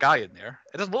he's a little guy in there.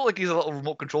 It doesn't look like he's a little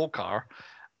remote control car.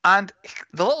 And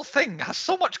the little thing has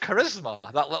so much charisma,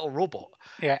 that little robot.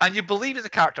 Yeah. And you believe he's a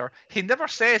character. He never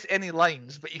says any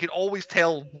lines, but you can always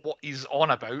tell what he's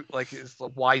on about. Like, it's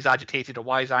why he's agitated or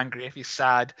why he's angry, if he's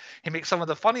sad. He makes some of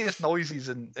the funniest noises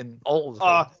in all of the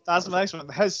films. That's the next one.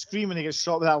 His scream when he gets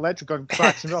shot with that electric gun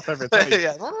cracks him up every time.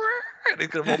 Yeah. He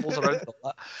kind of wobbles around like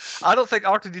that. I don't think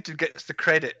R2-D2 gets the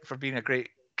credit for being a great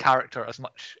character as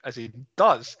much as he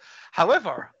does.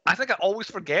 However, I think I always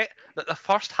forget that the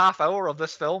first half hour of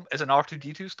this film is an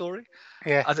R2-D2 story.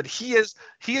 Yeah. As in he is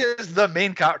the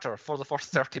main character for the first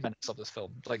 30 minutes of this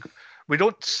film. Like we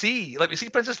see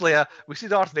Princess Leia, we see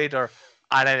Darth Vader,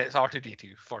 and then it's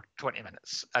R2-D2 for 20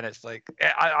 minutes. And it's like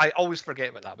I always forget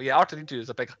about that. But yeah, R2-D2 is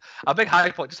a big high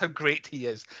point, just how great he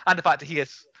is. And the fact that he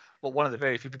is one of the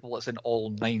very few people that's in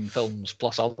all 9 films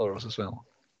plus others as well.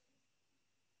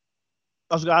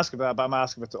 I was going to ask about that, but I'm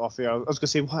asking about it off air. I was going to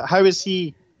say, how is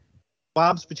he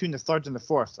Babs between the 3rd and the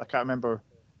 4th? I can't remember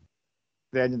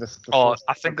the end of the fourth.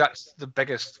 I think that's the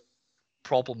biggest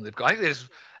problem they've got. I think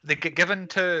they get given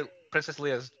to Princess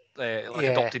Leia's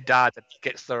adopted dad and he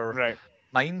gets their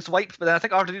minds wiped, but then I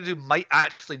think R2-D2 might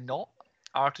actually not.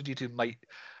 R2-D2 might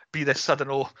be this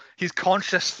sudden, he's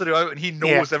conscious throughout and he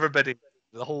knows everybody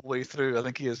the whole way through. I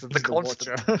think he is the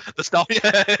constant, the Star.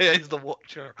 Yeah, he's the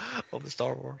watcher of the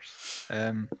Star Wars.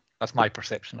 That's my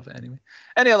perception of it anyway.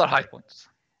 Any other high points?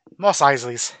 Mos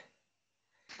Eisley's.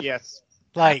 Yes.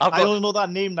 Like I only know that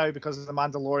name now because of the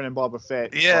Mandalorian and Boba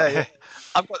Fett. Yeah.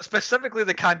 I've got specifically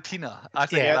the cantina. I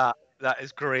think that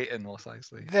is great in Mos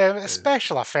Eisley. The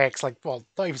special effects, not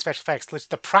even special effects,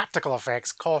 the practical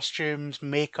effects, costumes,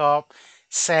 makeup,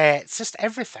 sets, just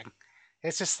everything.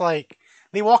 It's just like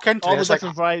they walk into all the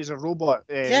different varieties of robot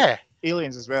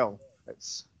aliens as well.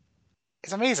 It's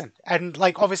amazing. And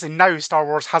obviously now Star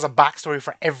Wars has a backstory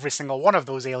for every single one of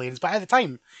those aliens, but at the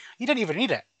time you didn't even need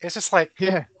it. It's just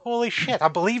holy shit, I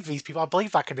believe these people, I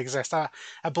believe that could exist. I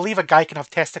believe a guy can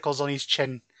have testicles on his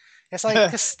chin. It's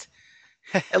just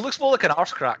it looks more like an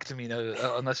arse crack to me now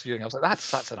on this viewing. I was like,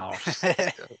 that's an arse.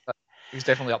 He's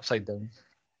definitely upside down.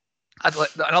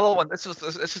 Another one, this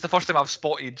is the first time I've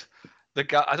spotted the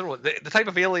guy, I don't know, the type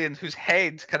of alien whose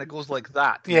head kind of goes like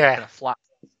that. Kind of flat.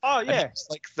 Oh yeah. It's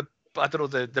like the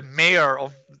mayor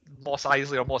of Mos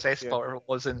Eisley or Mos Espa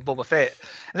was in Boba Fett,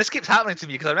 and this keeps happening to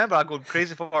me because I remember I going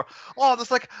crazy for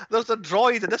there's a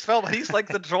droid in this film and he's like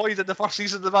the droid in the first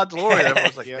season of The Mandalorian. And I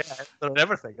was like, they're in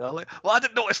everything. And I'm like, well, I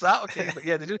didn't notice that. Okay, but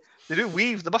they do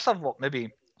weave. They must have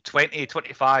maybe 20,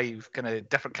 25 kind of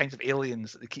different kinds of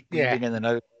aliens that they keep weaving in and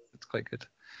out. It's quite good.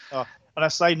 Oh, on a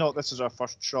side note, this is our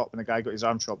first shot when the guy got his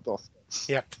arm chopped off.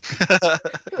 Yep.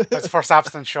 That's the first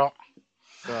abstinence shot.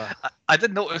 I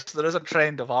did notice there is a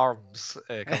trend of arms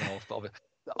coming off, but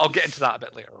I'll get into that a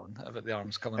bit later on about the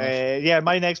arms coming off. Yeah,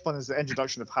 my next one is the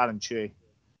introduction of Han and Chewie.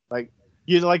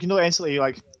 Instantly you're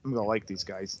like, I'm gonna like these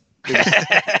guys.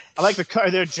 I like the cut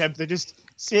of their jib. They just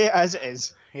say it as it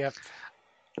is. Yep.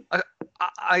 I'm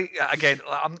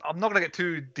not gonna get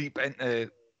too deep into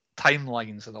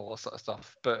timelines and all that sort of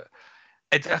stuff, but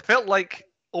I felt like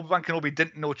Obi-Wan Kenobi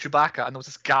didn't know Chewbacca, and there was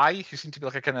this guy who seemed to be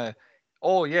like a kind of,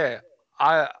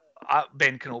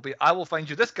 Ben Kenobi, I will find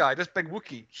you this guy, this big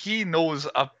Wookiee. He knows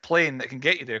a plane that can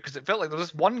get you there, because it felt like there was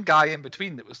this one guy in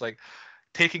between that was like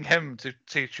taking him to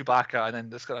say Chewbacca, and then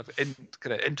this kind of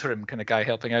interim kind of guy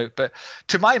helping out. But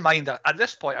to my mind, at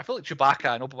this point, I feel like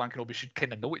Chewbacca and Obi-Wan Kenobi should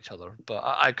kind of know each other, but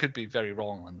I could be very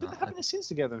wrong on that. They haven't scenes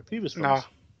together in the previous ones.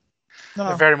 No.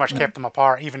 They very much kept them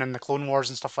apart, even in the Clone Wars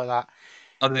and stuff like that.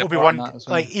 Obi-Wan,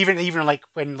 even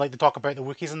when they talk about the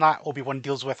Wookiees and that, Obi-Wan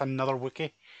deals with another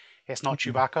Wookiee. It's not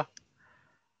Chewbacca.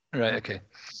 Right. Okay.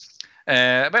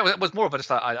 But it was more of I just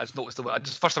noticed.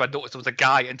 First time I noticed there was a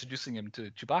guy introducing him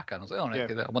to Chewbacca, and I was like, I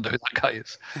wonder who that guy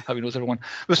is. How he knows everyone.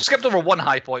 We skipped over one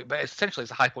high point, but essentially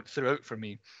it's a high point throughout for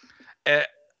me. It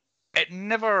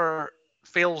never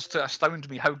fails to astound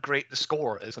me how great the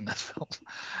score is in this film.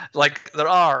 There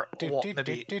are that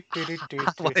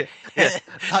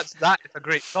is a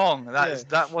great song.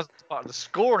 That wasn't part of the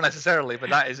score necessarily,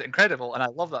 but that is incredible, and I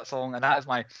love that song, and that is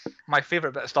my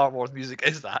favorite bit of Star Wars music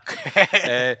is that.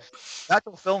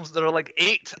 Actual films, there are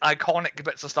 8 iconic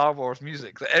bits of Star Wars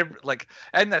music that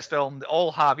in this film they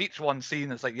all have each one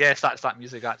scene. It's yes, that's that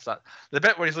music, that's that. The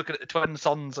bit where he's looking at the twin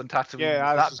suns on Tatooine. Yeah,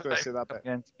 I was just going to say that bit.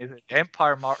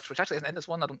 Empire March, which actually isn't in this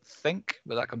one, I don't think,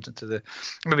 but that comes into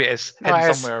maybe it is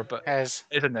somewhere, but it's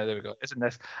in there. There we go. It's in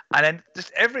this, and then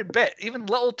just every bit, even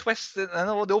little twists, and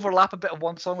they overlap a bit of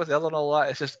one song with the other and all that.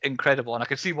 It's just incredible, and I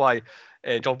can see why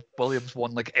John Williams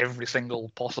won every single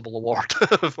possible award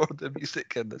for the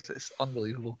music, and it's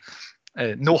unbelievable.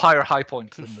 No higher high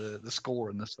point than the score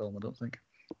in this film, I don't think.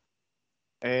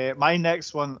 My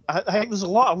next one, I think there's a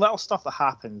lot of little stuff that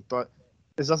happens, but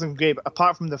there's nothing great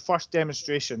apart from the first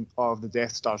demonstration of the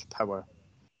Death Star's power,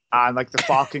 and the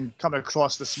Falcon coming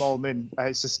across the small moon.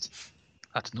 It's just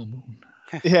that's no moon.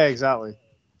 Yeah, exactly.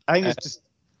 I think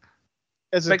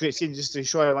it's a great scene just to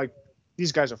show how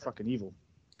these guys are fucking evil.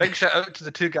 Big shout out to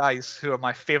the 2 guys who are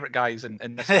my favorite guys in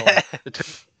this film. The 2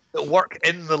 that work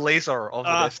in the laser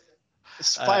of this.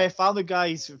 Family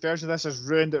Guy's version of this has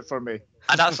ruined it for me.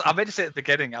 And I meant to say at the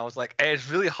beginning, I was like, it's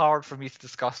really hard for me to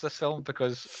discuss this film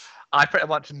because I pretty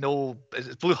much know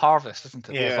it's Blue Harvest, isn't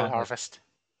it? Yeah, Blue Harvest.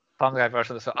 Family Guy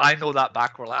version of this. I know that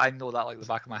backward. I know that the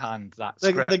back of my hand. That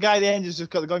the guy at the end is just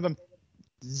going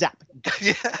zap.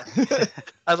 Yeah.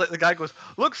 I was like, the guy goes,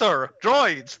 look, sir,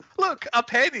 droids, look, a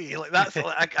penny. That's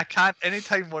I can't.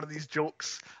 Anytime one of these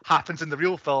jokes happens in the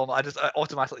real film, I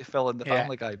automatically fill in the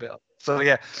Family Guy bit. So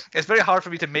yeah, it's very hard for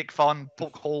me to make fun,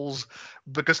 poke holes,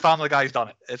 because Family Guy's done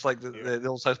it. It's like the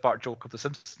old South Park joke of the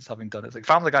Simpsons having done it. It's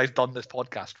Family Guy's done this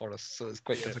podcast for us, so it's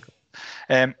quite difficult.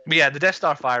 But the Death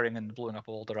Star firing and blowing up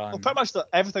Alderaan. Well, pretty much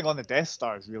everything on the Death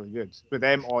Star is really good with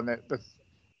them on it.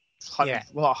 hunting,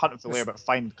 well, not hunting for Leia,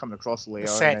 but coming across Leia. The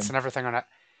sets and everything on it.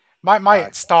 My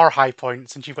star high point,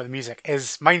 since you've got the music,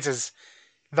 mine's is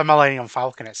the Millennium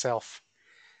Falcon itself.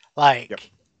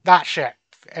 Like, that ship,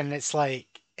 and it's like,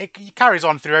 it carries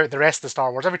on throughout the rest of the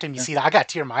Star Wars. Every time you see that, I get a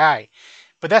tear in my eye.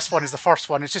 But this one is the first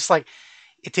one. It's just like,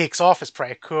 it takes off, it's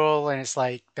pretty cool, and it's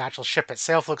like, the actual ship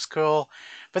itself looks cool.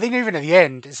 But then even at the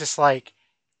end, it's just like,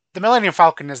 the Millennium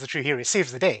Falcon is the true hero. It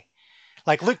saves the day.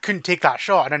 Like, Luke couldn't take that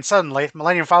shot, and then suddenly,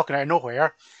 Millennium Falcon out of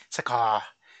nowhere, it's like,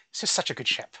 it's just such a good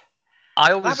ship.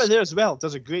 That bit there as well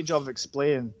does a great job of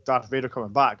explaining Darth Vader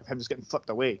coming back, of him just getting flipped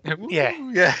away. Yeah.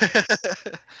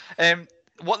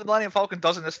 What the Millennium Falcon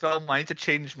does in this film, I need to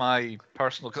change my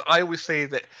personal, because I always say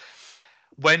that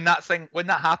when that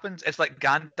happens, it's like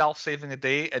Gandalf saving the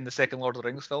day in the second Lord of the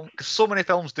Rings film, because so many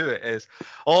films do it. Is,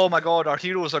 oh my god, our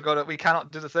heroes are we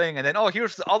cannot do the thing, and then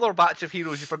here's the other batch of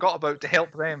heroes you forgot about to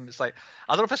help them. It's like,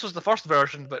 I don't know if this was the first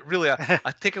version, but really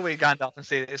I take away Gandalf and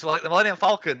say it's like the Millennium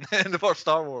Falcon in the first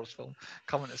Star Wars film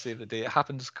coming to save the day. It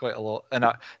happens quite a lot, and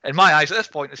in my eyes at this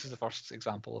point, this is the first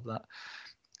example of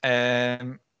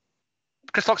that.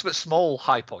 Chris talks about small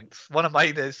high points. One of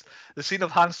mine is the scene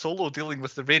of Han Solo dealing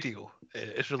with the radio.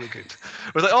 It's really good.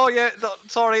 We're like, oh yeah,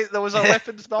 sorry, there was a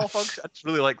weapons malfunction. I just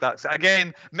really like that. So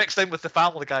again, mixed in with the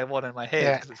Family Guy one in my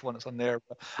head, because it's one that's on there.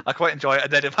 But I quite enjoy it.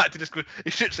 And then in fact,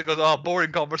 he shoots it, goes, oh,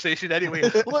 boring conversation anyway.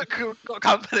 Look, we've got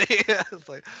company. It's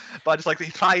like, but I just like that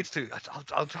he tried to.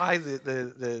 I'll try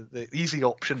the easy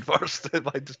option first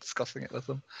by just discussing it with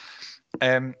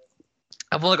him.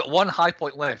 I've only got one high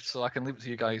point left, so I can leave it to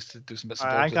you guys to do some bits of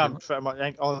I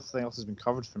think everything else has been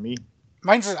covered for me.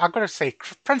 Mine's, I've got to say,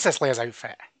 Princess Leia's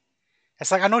outfit.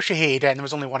 It's like, I know she hated it and there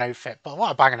was only one outfit, but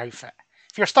what a banging outfit.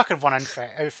 If you're stuck in one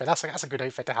outfit, that's a good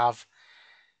outfit to have.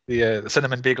 The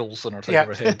cinnamon bagels on her top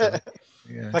of her head.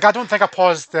 Yeah. Like, I don't think I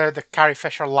paused the Carrie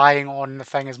Fisher lying on the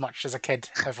thing as much as a kid,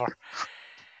 ever.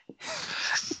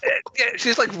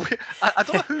 She's like, I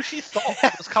don't know who she thought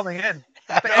was coming in.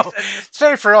 It's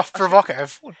very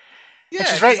provocative.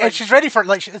 Yeah, and she's ready for,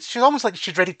 like, she's almost like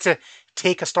she's ready to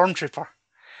take a stormtrooper.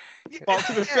 Well,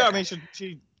 to be fair, I mean,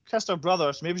 she kissed her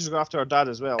brother, so maybe she's going after her dad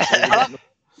as well. So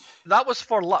that was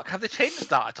for luck. Have they changed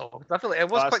that at all? I feel like it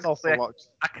was quite for luck.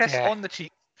 A kiss on the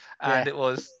cheek, and it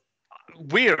was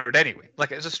weird anyway.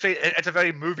 Like, it's a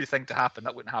very movie thing to happen.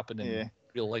 That wouldn't happen in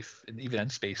real life, and even in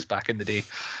space back in the day.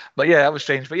 But yeah, that was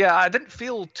strange. But yeah, I didn't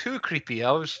feel too creepy.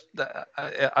 I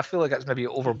feel like it's maybe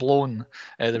overblown,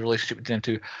 the relationship between them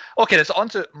two. Okay, so on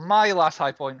to my last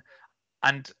high point.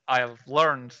 And I have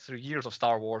learned through years of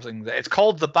Star Warsing that it's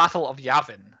called the Battle of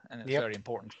Yavin, and it's very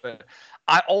important. But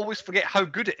I always forget how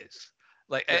good it is.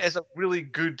 Like, it is a really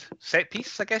good set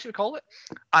piece, I guess you would call it.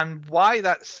 And why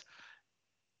that's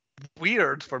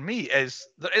weird for me is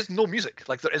there is no music.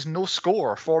 Like, there is no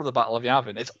score for the Battle of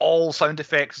Yavin. It's all sound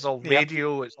effects, it's all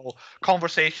radio, it's all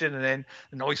conversation, and then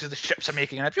the noises the ships are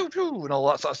making, and pew pew, and all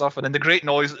that sort of stuff, and then the great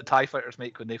noise that the TIE fighters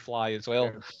make when they fly as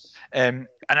well. And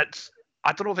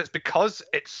I don't know if it's because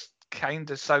it's kind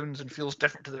of sounds and feels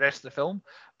different to the rest of the film,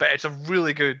 but it's a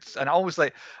really good, and I always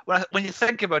like when you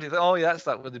think about it, like, oh yeah, that's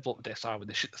that where they blow up the Death Star when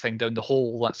they shoot the thing down the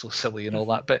hole. That's so silly and all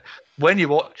that. But when you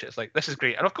watch it, it's like, this is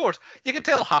great, and of course you can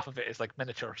tell half of it is like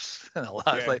miniatures and all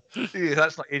that. It's like,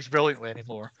 that's not aged brilliantly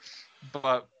anymore.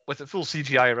 But with the full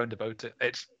CGI around about it,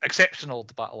 it's exceptional.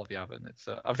 The Battle of Yavin, it's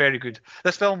a very good.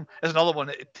 This film is another one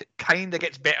that it kind of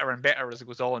gets better and better as it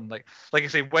goes on. Like I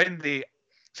say, when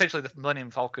essentially the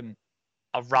Millennium Falcon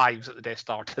arrives at the Death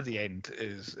Star to the end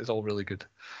is all really good.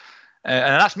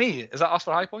 And that's me. Is that us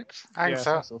for high points? I think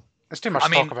so. There's too much to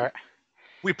talk about.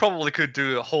 We probably could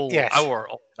do a whole hour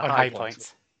on high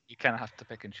points. You kind of have to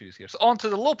pick and choose here. So on to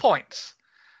the low points.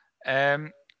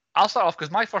 I'll start off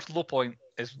because my first low point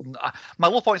is... my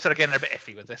low points are, again, a bit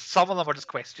iffy with this. Some of them are just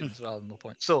questions rather than low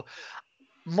points. So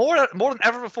more than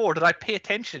ever before did I pay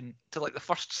attention to like the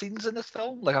first scenes in this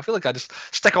film. Like, I feel like I just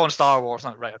stick on Star Wars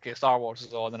and I'm right, okay, Star Wars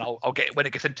is on, and I'll get, when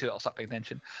it gets into it, I'll start paying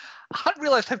attention. I hadn't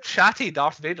realised how chatty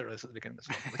Darth Vader is at the beginning of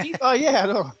this film. Like, I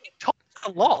know. He talks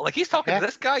a lot. Like, he's talking to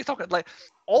this guy, he's talking, like,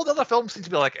 all the other films seem to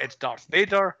be like, it's Darth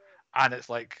Vader, and it's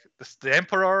like the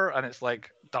Emperor, and it's like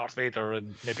Darth Vader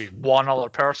and maybe one other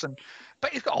person.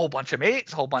 But he's got a whole bunch of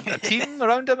mates, a whole bunch of team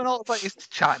around him, and all. It's like he's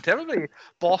chatting to everybody,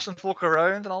 bossing folk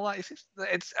around and all that.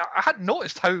 I hadn't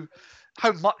noticed how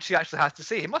much he actually has to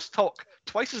say. He must talk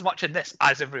twice as much in this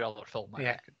as every other film.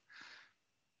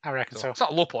 I reckon so. It's not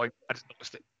a low point. I just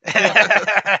noticed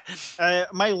it.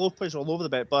 My low points are all over the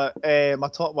bit, but my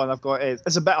top one I've got is,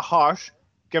 it's a bit harsh,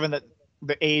 given that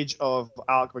the age of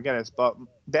Alec McGuinness, but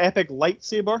the epic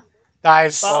lightsaber. That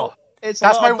is. It's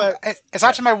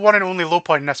actually my one and only low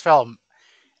point in this film.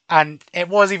 And it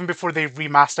was even before they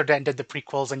remastered it and did the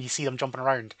prequels, and you see them jumping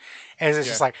around. It's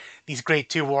just like these Grade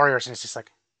 2 warriors, and it's just like,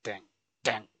 ding,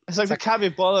 ding. It's like they can't be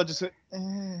bothered. Just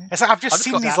It's like I've just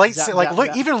seen these lightsabers. Like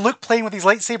look, even Luke playing with his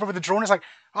lightsaber with the drone is like,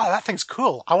 oh, that thing's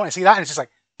cool. I want to see that. And it's just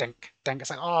like, dink, dink. It's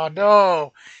like, oh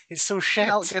no, it's so shit.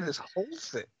 Again, it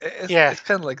holds it. It's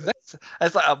kind of like this.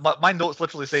 It's like my notes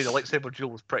literally say the lightsaber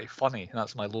duel was pretty funny, and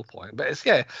that's my low point. But it's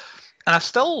and I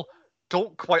still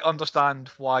don't quite understand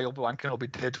why Obi-Wan Kenobi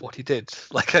did what he did.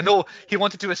 Like, I know he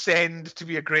wanted to ascend to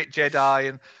be a great Jedi,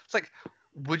 and it's like,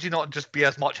 would you not just be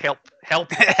as much help?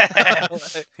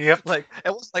 Yep. Like,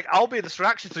 it was like, I'll be a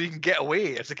distraction so you can get away.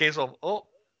 It's a case of, oh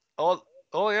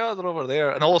yeah, they're over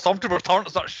there. And all the stormtroopers turn and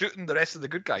start shooting the rest of the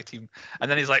good guy team.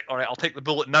 And then he's like, all right, I'll take the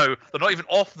bullet now. They're not even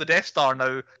off the Death Star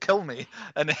now. Kill me.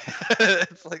 And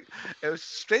it's like, it was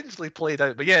strangely played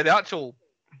out. But yeah, the actual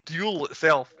duel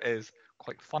itself is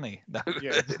quite funny now.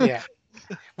 Yeah.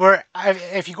 Where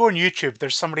if you go on YouTube,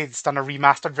 there's somebody that's done a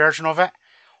remastered version of it.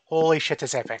 Holy shit,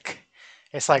 it's epic.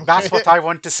 It's like, that's what I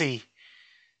want to see.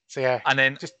 So yeah. And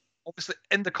then obviously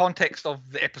in the context of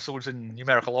the episodes in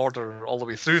numerical order all the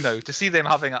way through now, to see them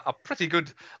having a pretty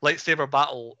good lightsaber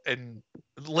battle in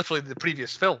literally the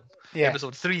previous film,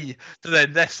 episode 3, to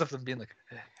then this of them being like...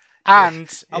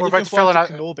 And we're about to fill in out...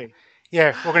 Kenobi.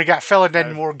 Yeah, we're going to get filling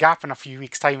in more gap in a few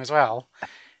weeks' time as well.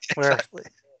 Where exactly.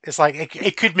 It's like,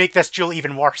 it could make this duel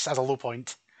even worse as a low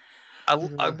point. I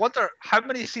wonder, how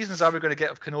many seasons are we going to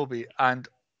get of Kenobi, and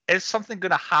is something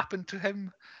going to happen to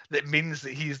him that means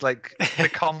that he's like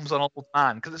becomes an old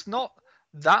man? Because it's not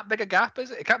that big a gap,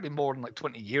 is it? It can't be more than like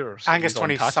 20 years. I think it's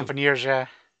 20-something years, yeah.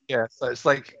 Yeah, so it's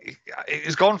like,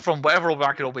 he's gone from whatever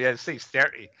Obi-Wan Kenobi is, say he's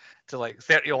 30, to like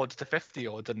 30 odd to 50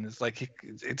 odd, and it's like,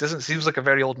 it doesn't seems like a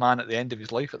very old man at the end of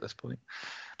his life at this point.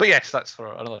 But yes, that's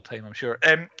for another time, I'm sure.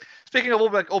 Speaking of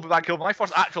Obi-Wan Kenobi, my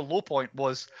first actual low point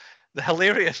was the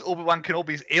hilarious Obi-Wan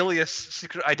Kenobi's alias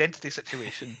secret identity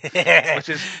situation, which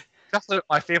is just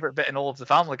my favourite bit in all of the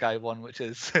Family Guy one, which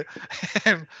is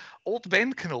Old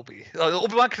Ben Kenobi.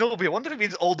 Obi-Wan Kenobi, I wonder if it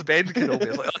means Old Ben Kenobi.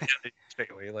 It's like, oh, yeah,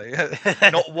 straight away.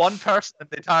 Like, not one person in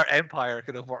the entire Empire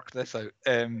could have worked this out.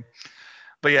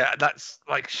 But yeah, that's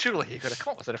like, surely he could have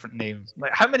come up with a different name.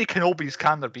 Like, how many Kenobis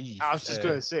can there be? I was just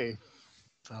going to say.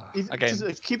 Again,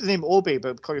 just keep the name Obi,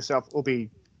 but call yourself Obi,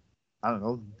 I don't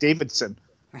know, Davidson.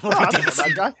 I don't know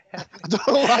that guy. I don't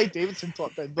know why Davidson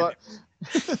popped in, but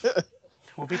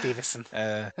Obi Davidson.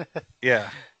 Yeah.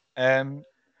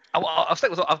 I'll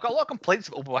stick with it. I've got a lot of complaints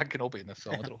about Obi-Wan Kenobi in this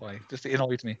film. I don't know why. Just it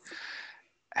annoyed me.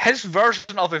 His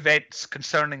version of events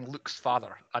concerning Luke's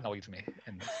father annoyed me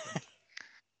in this film.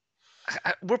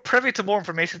 We're privy to more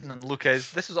information than Luke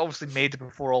is. This was obviously made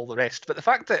before all the rest, but the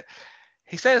fact that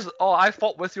he says, "Oh, I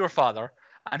fought with your father,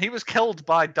 and he was killed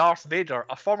by Darth Vader,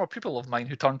 a former pupil of mine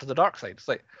who turned to the dark side." It's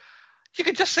like, you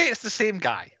could just say it's the same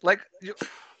guy. Like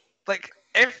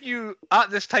if you at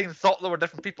this time thought there were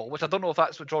different people, which I don't know if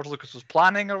that's what George Lucas was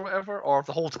planning or whatever, or if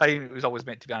the whole time it was always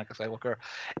meant to be Anakin Skywalker,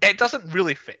 it doesn't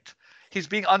really fit. He's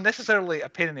being unnecessarily a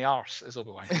pain in the arse, is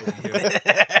Obi-Wan.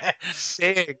 He's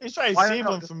trying to save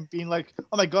him from being like,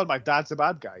 "Oh my god, my dad's a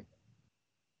bad guy."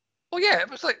 Well, yeah,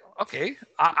 it was like, okay,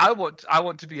 I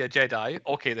want to be a Jedi.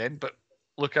 Okay, then, but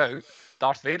look out,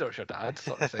 Darth Vader's your dad,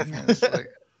 sort of thing. It's like,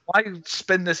 why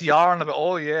spin this yarn about,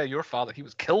 oh yeah, your father, he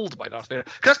was killed by Darth Vader?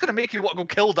 Because that's going to make you want to go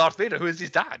kill Darth Vader, who is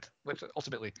his dad, which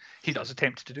ultimately he does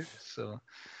attempt to do. So,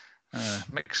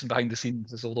 mixing behind the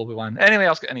scenes is old Obi-Wan. Anyway,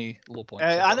 else got any low points?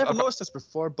 I never noticed this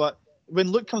before, but when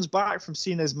Luke comes back from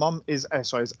seeing his mum, his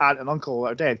aunt and uncle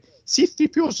are dead,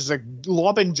 C-3PO is just like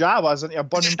lobbing Jawas into a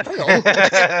burning pile.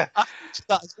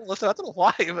 Listen, I don't know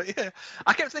why, but yeah,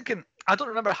 I kept thinking, I don't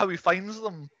remember how he finds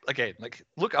them again. Like,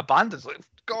 Luke abandons, like,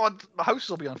 God, my house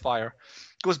will be on fire.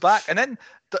 Goes back, and then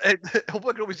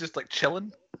Obi-Wan Kenobi's just like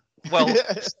chilling. Well,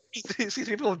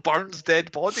 C-3PO burns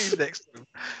dead bodies next to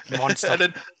him. Monster. And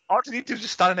then R2-D2's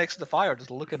just standing next to the fire,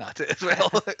 just looking at it as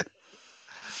well.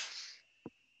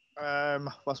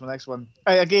 What's my next one?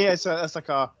 Again, it's like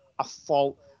a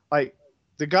fault. Like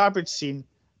the garbage scene,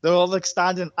 they're all like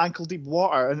standing ankle deep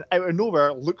water, and out of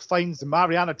nowhere, Luke finds the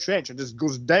Mariana Trench and just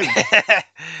goes down.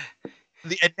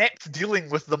 The inept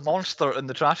dealing with the monster in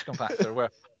the trash compactor,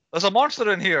 where there's a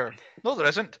monster in here. No, there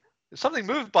isn't. Something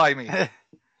moved by me.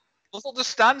 Let's not just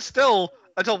stand still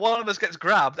until one of us gets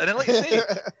grabbed, and then, like you say,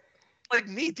 like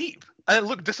knee deep, and then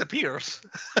Luke disappears.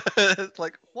 It's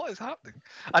like, what is happening?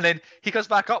 And then he comes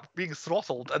back up being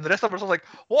throttled, and the rest of us are like,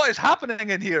 what is happening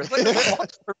in here? It's like a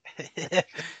monster.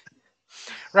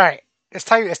 Right, it's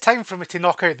time for me to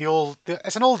knock out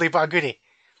it's an oldie but a goodie.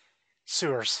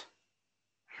 Sewers.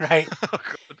 Right. Oh,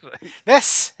 God, right.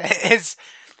 This is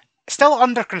still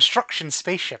under construction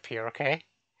spaceship here, okay?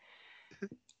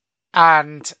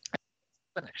 And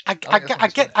Finished.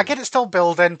 I get it still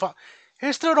building, but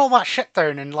who's throwing all that shit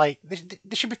down? And like,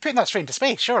 they should be putting that straight into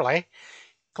space, surely.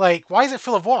 Like, why is it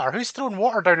full of water? Who's throwing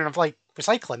water down and like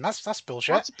recycling? That's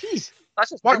bullshit. That's peace. That's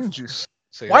just bin juice.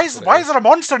 So why is there a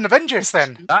monster in the bin juice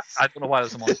then? I don't know why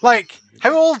there's a monster. Like,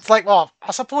 how old? Like, well,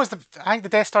 I suppose I think the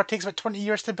Death Star takes about 20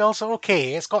 years to build, so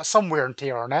okay, it's got some wear and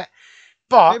tear on it.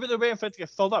 But maybe they're waiting for it to get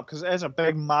filled up because it is a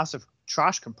big, massive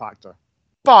trash compactor.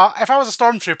 But if I was a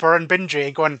stormtrooper in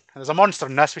Binjay going, there's a monster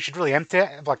in this, we should really empty it.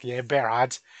 I'm like, yeah, better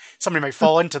add. Somebody might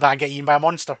fall into that and get eaten by a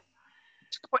monster.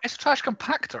 It's a trash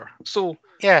compactor, so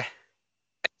yeah,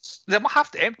 they might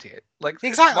have to empty it. Like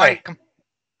exactly.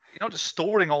 You're not just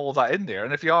storing all of that in there.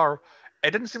 And if you are,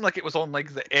 it didn't seem like it was on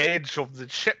like the edge of the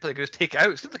ship that they could just take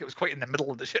out. It seemed like it was quite in the middle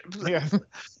of the ship. Yeah,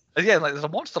 yeah, like there's a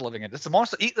monster living in it. Does the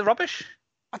monster eat the rubbish?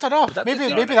 I don't know.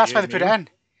 Maybe that's why they put it in.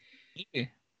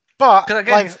 Maybe. But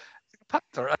again, like,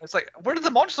 compactor. It's like, where did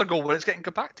the monster go when it's getting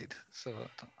compacted? So.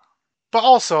 But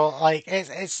also, like,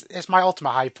 it's my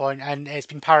ultimate high point, and it's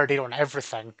been parodied on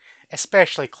everything.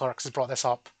 Especially Clerks has brought this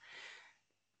up.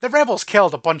 The Rebels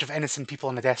killed a bunch of innocent people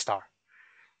in the Death Star.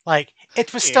 Like,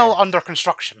 it was still under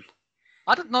construction.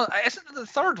 I don't know. Isn't it the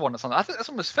third one or something? I think this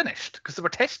one was finished because they were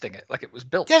testing it, like it was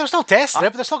built. Yeah, they're still testing it,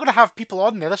 but they're still going to have people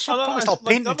on there. They're probably still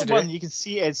painting to do. One, you can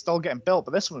see it's still getting built,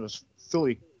 but this one was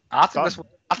fully. I think this one.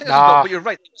 This one, but you're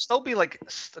right. There'll still be like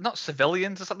not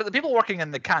civilians or something, but the people working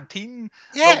in the canteen.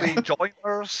 Yeah. There'll be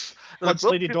joiners. Once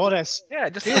Lady Doris. Yeah,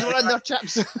 just around their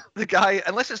chips. The guy,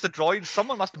 unless it's the droids,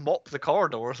 someone must mop the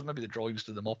corridors, or maybe the droids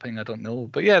do the mopping. I don't know,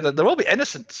 but yeah, there will be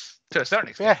innocents to a certain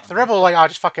extent. Yeah, the rebel like,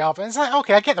 just fuck it up, and it's like,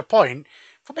 okay, I get the point,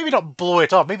 but maybe not blow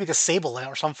it up, maybe disable it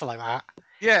or something like that.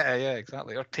 Yeah,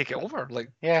 exactly, or take it over. Like,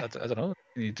 yeah, I don't know.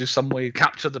 You do some way,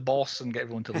 capture the boss and get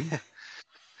everyone to leave.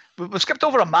 We've skipped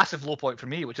over a massive low point for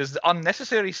me, which is the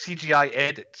unnecessary CGI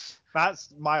edits.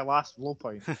 That's my last low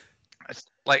point. It's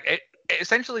like it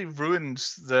essentially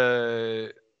ruins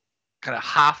the kind of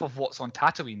half of what's on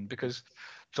Tatooine because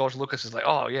George Lucas is like,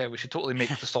 oh yeah, we should totally make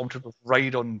the Stormtroopers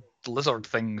ride on lizard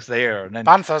things there, and then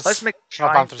Banthas. Let's make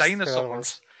giant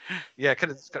dinosaurs. Yeah,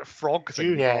 kind of frog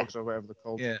things. Frogs or whatever they're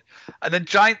called. Yeah, and then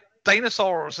giant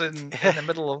dinosaurs in the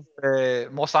middle of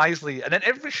Mos Eisley, and then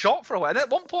every shot for a while. And at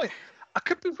one point, I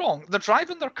could be wrong, they're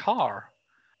driving their car,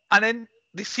 and then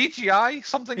they CGI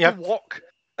something to walk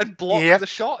and block the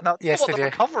shot. Now, yes, they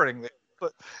were covering it,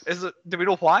 but do we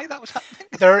know why that was happening?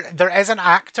 There is an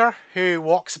actor who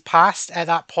walks past at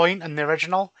that point in the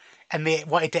original, and they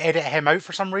wanted to edit him out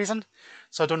for some reason.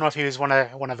 So I don't know if he was one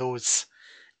of those,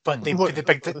 but they put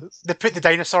the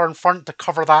dinosaur in front to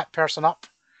cover that person up.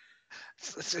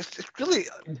 It's really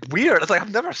weird. It's like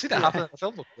I've never seen it happen in a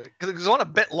film because it goes on a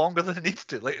bit longer than it needs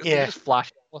to. Like just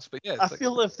flash. But yeah, I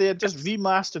feel if they had just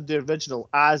remastered the original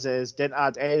as is, didn't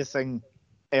add anything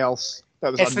else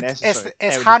that was unnecessary.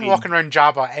 It's Han walking around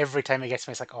Jabba every time he gets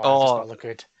me. It's like, oh, does not look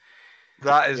good.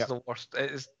 That is the worst.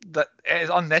 It is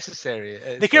unnecessary.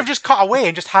 They could have just cut away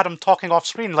and just had him talking off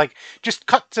screen, like just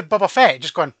cut to Boba Fett,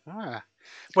 just going.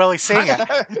 Well, he's saying it.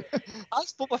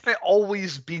 Has Boba Fett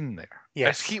always been there?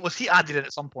 Yes. Was he added in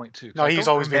at some point too? No, he's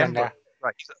always been in there.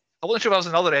 Right. I wasn't sure if that was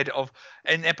another edit of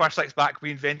in Empire Strikes Back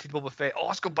we invented Boba Fett. Oh,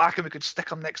 let's go back and we could stick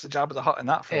him next to Jabba the Hutt in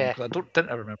that film. Because I didn't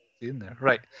ever remember being there.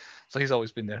 Right. So he's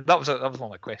always been there. That was one of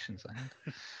my questions.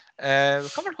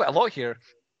 We've covered quite a lot here.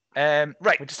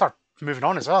 Right. We just start moving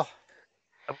on as well.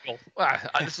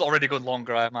 This is already going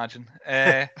longer, I imagine.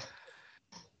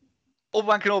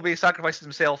 Obi-Wan Kenobi sacrifices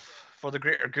himself for the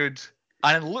greater good,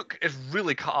 and Luke is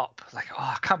really cut up. Like, oh,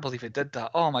 I can't believe he did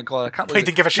that. Oh my god, I can't believe he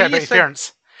didn't give a shit about his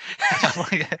parents.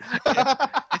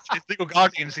 His legal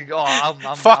guardians think, oh,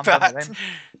 I'm fuck that.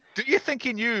 Do you think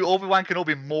he knew Obi-Wan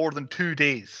Kenobi more than 2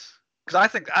 days? Because I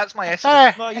think that's my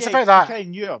estimate. It's about that. He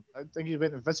knew him. I think he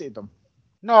went and visited them.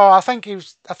 No, I think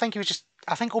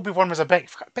Obi-Wan was a bit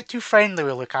too friendly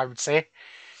with Luke, I would say.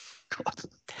 God.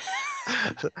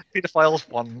 Pedophiles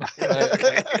won.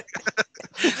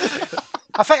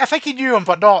 I think he knew him,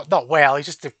 but not well. He's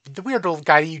just the weird old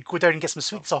guy you'd go down and get some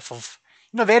sweets off of.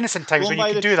 You know, the innocent times when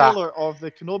you could do that. The trailer of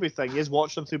the Kenobi thing, he's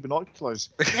watching them through binoculars.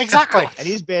 Exactly. And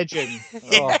he's begging.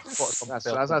 Yes.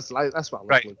 That's what I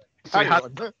right.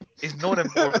 So he's known him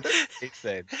more than it's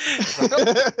then.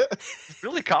 He's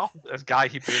really calm, this guy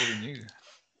he barely knew.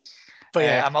 But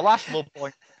and my last low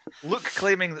point, Luke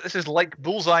claiming that this is like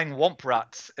bullseyeing womp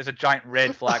rats is a giant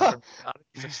red flag.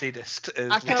 He's a sadist.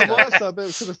 I can't watch that bit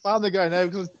because of Family Guy now.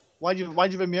 Because why do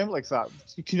you bring me out like that?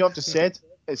 Can you have just said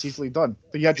it's easily done?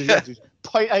 But you had to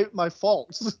point out my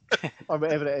faults or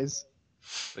whatever it is.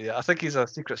 But yeah, I think he's a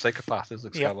secret psychopath, is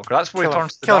Luke Skywalker. That's where he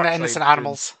turns to killing innocent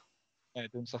animals.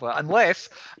 Doing stuff like that. Unless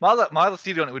my other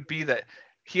theory on it would be that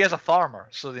he is a farmer,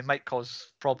 so they might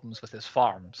cause problems with his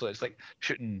farm. So it's like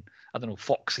shooting, I don't know,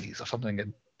 foxes or something that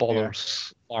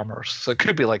bothers farmers. So it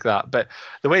could be like that. But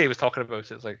the way he was talking about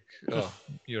it's like, oh,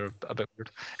 you're a bit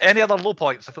weird. Any other low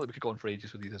points? I feel like we could go on for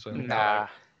ages with these as well. Nah.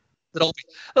 They'll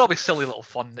all be silly little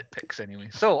fun nitpicks anyway.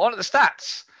 So on to the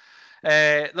stats.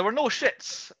 There were no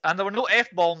shits and there were no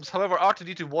F-bombs. However,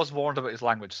 R2-D2 was warned about his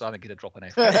language, so I think he'd drop an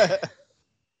F.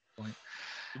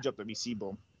 He dropped a VC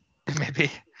bomb. Maybe.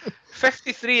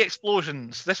 53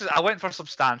 explosions. I went for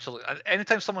substantial.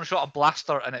 Anytime someone shot a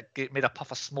blaster and it made a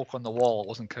puff of smoke on the wall, I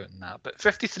wasn't counting that. But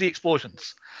 53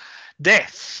 explosions.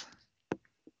 Deaths.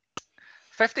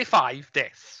 55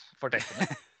 deaths for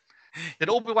definite. Did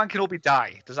Obi-Wan Kenobi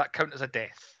die? Does that count as a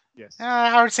death? Yes.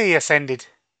 I would say he ascended.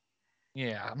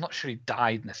 Yeah, I'm not sure he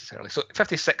died necessarily. So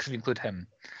 56 if you include him.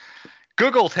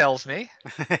 Google tells me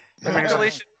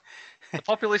the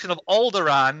population of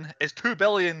Alderaan is 2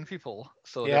 billion people.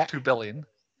 So there's 2 billion.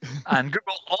 And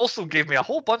Google also gave me a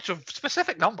whole bunch of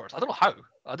specific numbers. I don't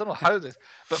know how this,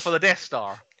 but for the Death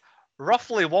Star,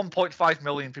 roughly 1.5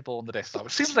 million people on the Death Star.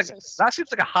 Which seems like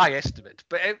a high estimate,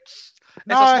 but it's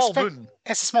a small moon.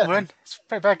 It's a small moon. It's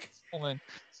very big. Small moon.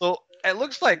 So it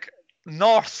looks like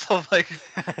north of like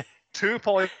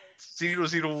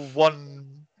 2.001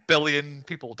 billion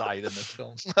people died in this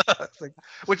film,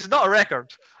 which is not a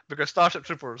record because Starship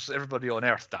Troopers, everybody on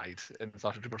Earth died in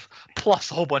Starship Troopers,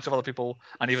 plus a whole bunch of other people,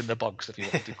 and even the bugs if you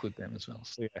want to include them as well.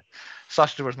 So yeah,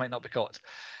 Starship Troopers might not be caught.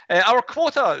 Our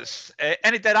quotas: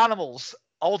 any dead animals?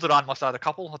 Alderaan must have had a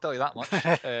couple. I'll tell you that much.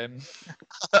 I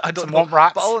don't know,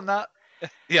 but other than that,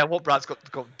 yeah, Womp Rat's got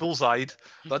bullseyed,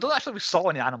 but I don't actually saw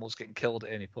any animals getting killed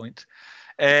at any point.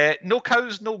 No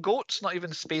cows, no goats, not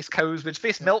even space cows. With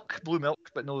space milk, blue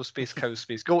milk, but no space cows,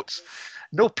 space goats.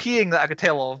 No peeing that I could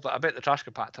tell of, but I bet the trash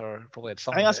compactor probably had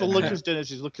something. I think that's what Luke was doing. Is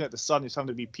she's looking at the sun. He's having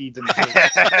to be peed in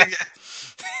the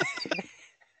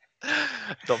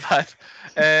Not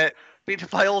bad. Peter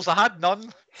Piles, I had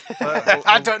none.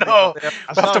 I don't know.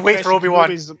 We'll have to wait for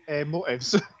Obi-Wan.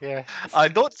 Motives. Yeah. I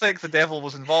don't think the devil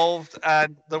was involved,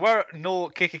 and there were no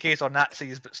KKKs or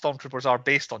Nazis, but stormtroopers are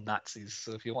based on Nazis,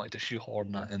 so if you wanted to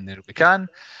shoehorn that in there, we can.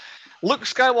 Luke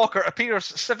Skywalker appears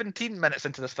 17 minutes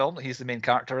into this film that he's the main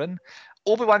character in.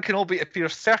 Obi-Wan Kenobi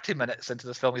appears 30 minutes into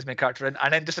this film he's the main character in,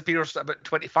 and then disappears about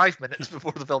 25 minutes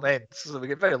before the film ends, so we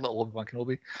get very little Obi-Wan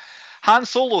Kenobi. Han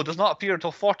Solo does not appear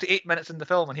until 48 minutes in the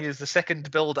film, and he is the second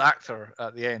billed actor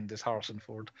at the end, is Harrison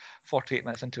Ford, 48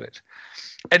 minutes into it.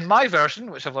 In my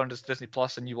version, which I've learned is Disney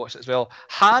Plus, and you watched it as well,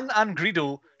 Han and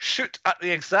Greedo shoot at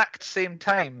the exact same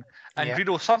time, and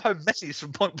Greedo somehow misses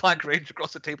from point blank range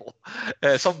across the table.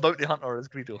 Some bounty hunter is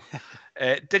Greedo.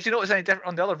 Did you notice any different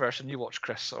on the other version you watched,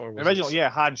 Chris? Or was original,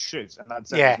 Han shoots, and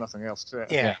that's it. There's nothing else to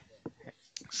it. Yeah.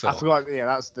 So. I forgot. Yeah,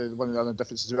 that's one of the other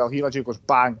differences as well. He literally goes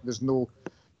bang. There's no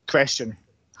question.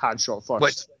 Han shot first.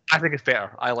 Which I think is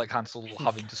better. I like Han Solo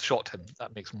having just shot him.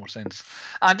 That makes more sense.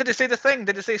 And did they say the thing?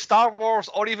 Did they say Star Wars,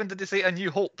 or even did they say A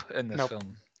New Hope in this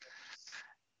film?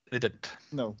 They didn't.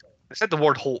 No. They said the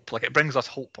word hope, like it brings us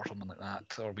hope or something like that,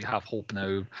 or we have hope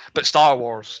now. But Star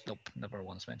Wars, nope, never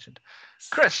once mentioned.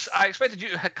 Chris, I expected you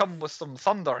to come with some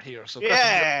thunder here. So Chris,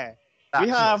 we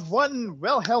have one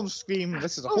Wilhelm scream.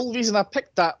 This is the whole reason I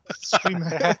picked that scream.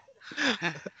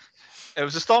 It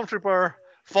was a stormtrooper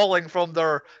falling from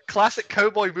their classic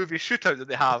cowboy movie shootout that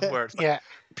they have, where it's like,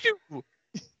 pew,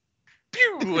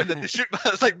 pew, and then they shoot.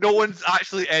 It's like no one's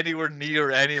actually anywhere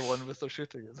near anyone with their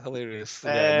shooting. It's hilarious.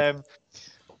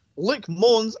 Luke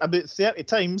moans about 30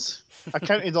 times. I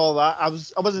counted all that. I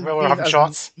wasn't being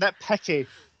as nitpicky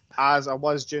as I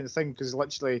was during the thing because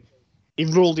literally he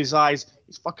rolled his eyes.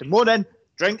 He's fucking moaning.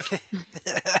 Drink.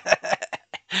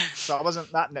 So I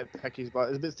wasn't that nitpicky, but it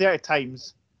was about 30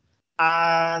 times.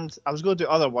 And I was going to do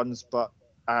other ones, but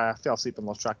I fell asleep and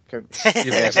lost track of count.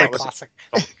 It's like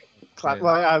classic.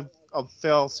 Well, I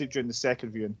fell asleep during the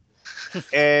second viewing.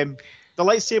 The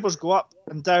lightsabers go up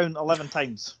and down 11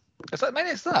 times. Is that many?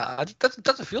 Is that? It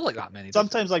doesn't feel like that many.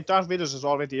 Sometimes, like Darth Vader's is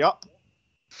already up,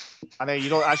 and then you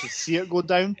don't actually see it go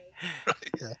down.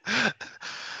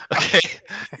 Okay.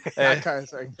 That kind of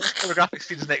thing. Pornographic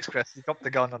scenes next, Chris. You got the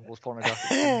gun on most pornographic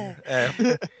scenes.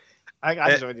 I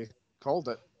just already called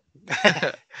it.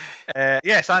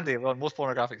 Yes, Andy, we're on most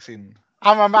pornographic scene.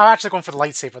 I'm actually going for the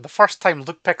lightsaber. The first time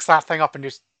Luke picks that thing up and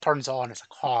just turns it on, it's like,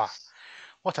 oh,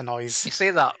 what a noise. You say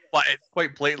that, but it's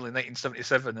quite blatantly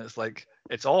 1977. It's like,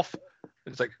 it's off.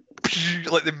 It's like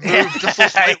they moved just so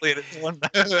slightly and it's one.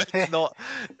 It's not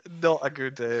a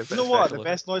good. You know what? The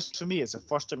best noise for me is the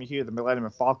first time you hear the Millennium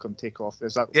Falcon take off.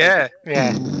 Is that? Yeah.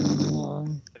 Yeah.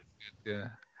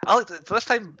 I liked it. For this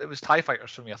time, it was TIE Fighters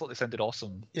for me. I thought they sounded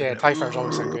awesome. Yeah, TIE Fighters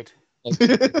always sound good.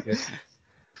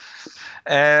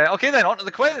 Okay, then on to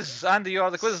the quiz. Andy, you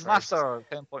are the quiz master.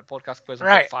 10-point podcast quiz.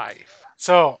 Right. 5.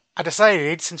 So I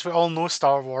decided, since we all know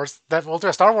Star Wars, that we'll do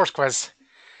a Star Wars quiz.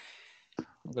 I'm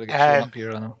going to get thrown up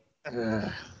here, I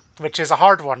know. Which is a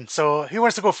hard one. So who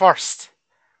wants to go first?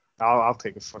 I'll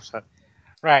take the first hit.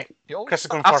 Right. Chris is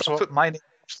going first. Put my name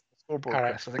on the scoreboard,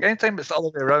 right. Chris. I think anytime it's the other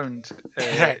way around.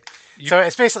 Right. So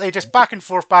it's basically just back and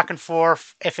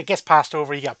forth. If it gets passed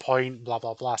over, you get a point, blah,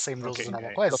 blah, blah. Same rules as a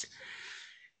normal quiz.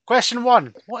 Question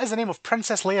 1. What is the name of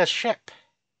Princess Leia's ship?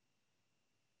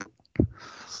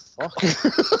 Fuck.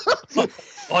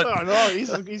 Oh, no, he's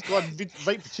gone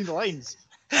right between the lines.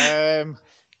 I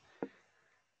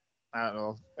don't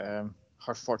know.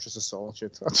 Her Fortress of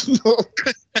Solitude. I don't know.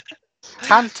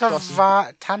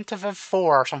 Tantive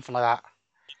 4 or something like that.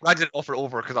 I didn't offer it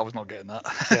over because I was not getting that.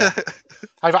 Yeah.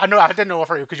 I know I didn't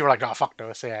offer it because you were like, oh, fuck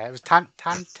no. So yeah, it was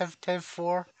Tantive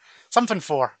 4. Something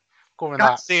 4. Go with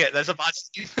that. Say it, there's a bad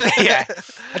Yeah.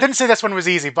 I didn't say this one was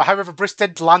easy, but however, Bruce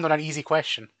did land on an easy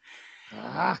question.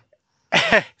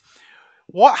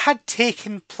 What had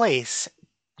taken place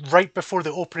right before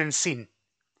the opening scene?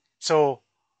 So,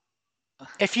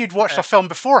 if you'd watched a film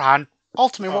beforehand,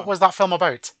 ultimately, what was that film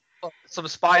about? Some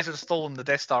spies had stolen the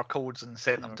Death Star codes and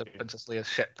sent them to Princess Leia's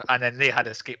ship, and then they had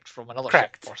escaped from another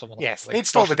ship or something. Yes, they'd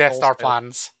stole the Death Star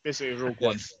plans. Basically, Rogue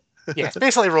One. Yes,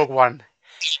 basically Rogue One.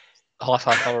 Last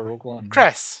half-hour Rogue One.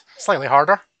 Chris, slightly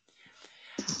harder.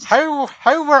 How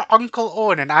were Uncle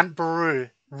Owen and Aunt Beru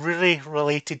really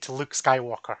related to Luke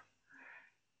Skywalker?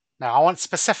 Now, I want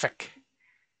specific.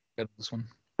 Get this one.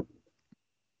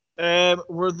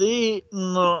 Were they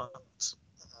not?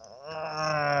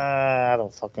 I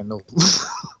don't fucking know.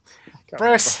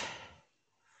 Bruce.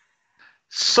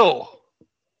 So,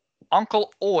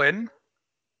 Uncle Owen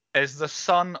is the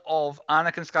son of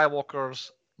Anakin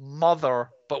Skywalker's mother,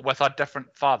 but with a different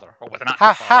father, or with an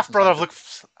half brother of Luke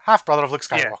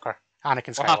Skywalker, yeah.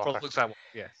 Anakin Skywalker. Half brother of Luke Skywalker.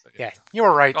 Yes. Yeah, you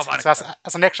were right. So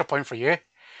that's an extra point for you.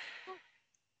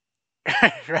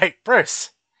 Right,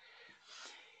 Bruce.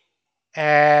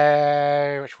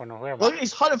 Which one? Where am I? Look,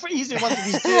 he's hunting for easy ones and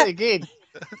he's doing it again.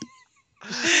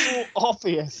 It's so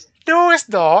obvious. No, it's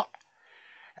not.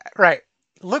 Right.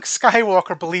 Luke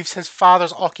Skywalker believes his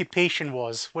father's occupation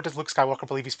was. What does Luke Skywalker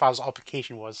believe his father's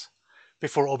occupation was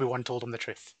before Obi-Wan told him the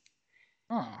truth?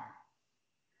 Oh,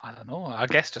 I don't know. I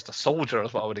guess just a soldier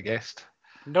is what I would have guessed.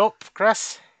 Nope,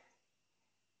 Chris.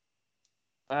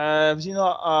 Was he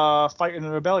not fighting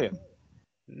a rebellion?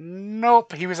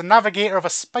 Nope, he was a navigator of a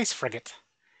spice frigate.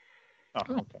 Oh,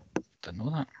 okay. Didn't know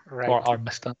that. Right. Or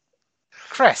missed that.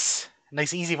 Chris,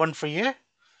 nice easy one for you.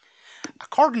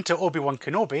 According to Obi-Wan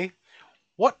Kenobi,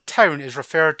 what town is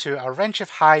referred to a wrenchive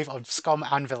hive of scum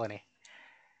and villainy?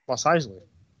 Mos Eisley.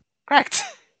 Correct.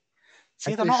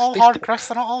 See, they're not all hard, Chris.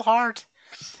 They're not all hard.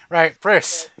 Right,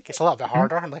 Bruce. It gets a little bit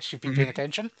harder unless you've been paying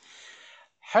attention.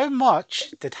 How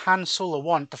much did Han Solo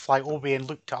want to fly Obi and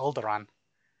Luke to Alderaan?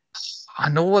 I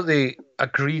know what they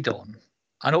agreed on.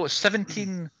 I know it's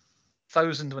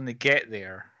 17,000 when they get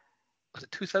there. Was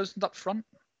it 2,000 up front?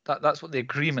 That's what the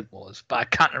agreement was, but I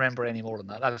can't remember any more than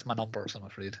that. That is my numbers, I'm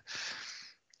afraid.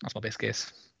 That's my best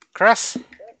guess. Chris?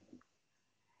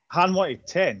 Han wanted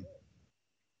 10.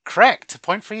 Correct. A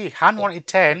point for you. Han wanted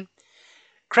 10.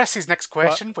 Chris's next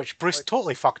question, which Bruce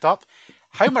totally fucked up.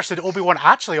 How much did Obi-Wan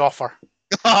actually offer?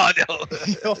 Oh, no.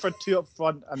 He offered 2 up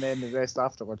front and then the rest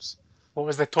afterwards. What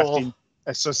was the total? 15.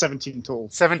 So 17 total.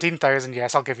 17,000,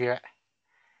 yes, I'll give you it.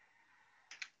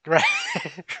 Right,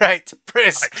 right.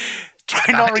 Bruce, try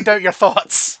not to read out your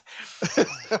thoughts.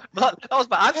 That was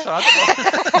my answer.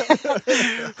 I don't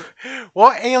know.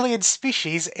 What alien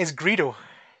species is Greedo?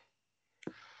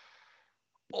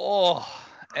 Oh,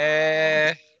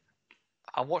 I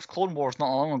watched Clone Wars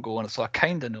not long ago, and so I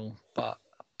kind of know, but...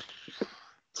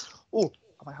 Oh,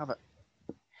 I might have it.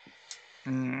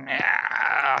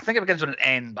 I think it begins with an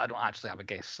N, but I don't actually have a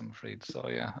guess, I'm afraid. So,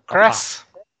 yeah. Chris?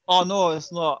 Oh, no,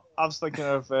 it's not. I was thinking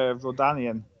of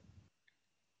Rodanian.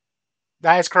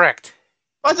 That is correct.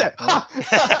 Was it?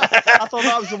 I thought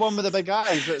that was the one with the big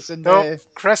eyes that's in the...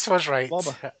 Chris was right.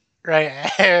 Boba.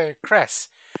 Right. Chris,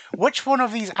 which one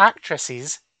of these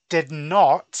actresses did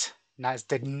not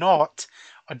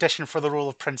audition for the role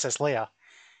of Princess Leia?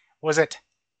 Was it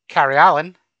Carrie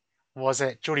Allen? Was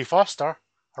it Jodie Foster?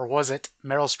 Or was it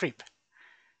Meryl Streep?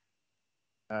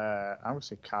 I would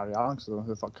say Carrie Allen, because I don't know who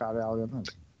the fuck Carrie Allen is.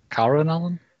 Karen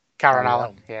Allen? Karen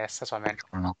Allen, yes, that's what I meant.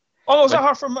 Oh, is that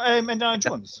her from Indiana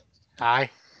Jones? Aye.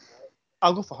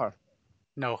 I'll go for her.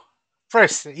 No.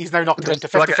 Bruce, he's now knocked it into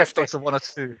 50-50. It's a 1 or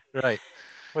 2, right.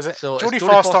 Was it Jodie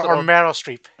Foster or Meryl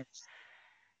Streep?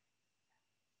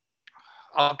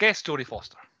 I'll guess Jodie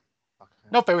Foster.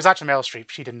 No, but it was actually Meryl Streep.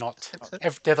 She did not.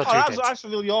 If the other two that did. was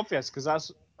actually really obvious because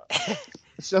that's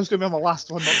going to be my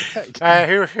last one not to pick.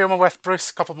 Who am I with,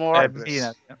 Bruce? A couple more.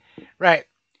 Yeah. Right.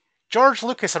 George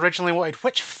Lucas originally wanted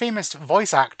which famous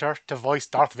voice actor to voice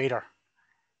Darth Vader?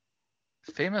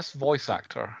 Famous voice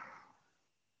actor.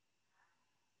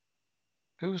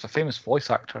 Who was a famous voice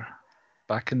actor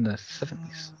back in the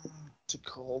 70s? What's it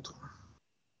called?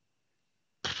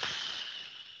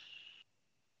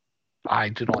 I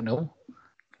do not know.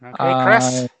 Okay,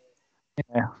 Chris?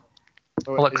 Yeah.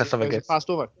 Oh, I'll let Chris have a guess. Passed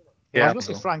over? Yeah. I was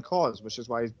going to say Frank Oz, which is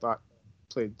why he's back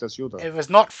played this Yoda. It was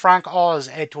not Frank Oz.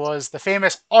 It was the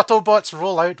famous Autobots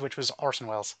rollout, which was Orson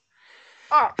Welles.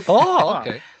 Oh,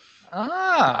 okay.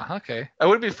 Okay. It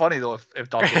would be funny though if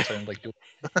Darth Vader sounded like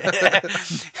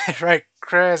Yoda. Right,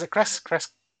 Chris. Chris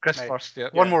right. First, yeah.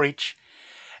 One more each.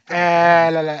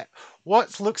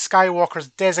 What's Luke Skywalker's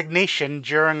designation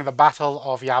during the Battle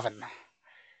of Yavin?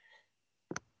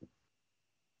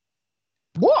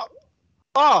 What?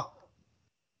 I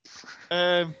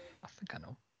think I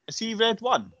know. Is he Red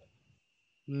 1?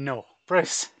 No.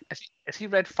 Bruce? Is he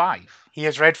Red 5? He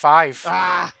is Red 5.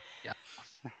 Yeah.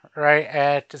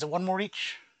 Right, is it one more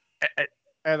each?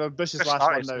 Bush's last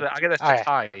one now. I get this to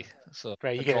tie. So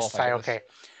right, you get this to tie, okay.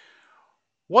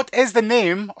 What is the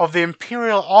name of the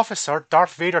Imperial officer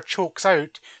Darth Vader chokes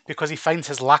out because he finds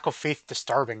his lack of faith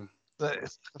disturbing?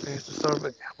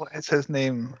 Disturbing. What is his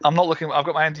name? I'm not looking. I've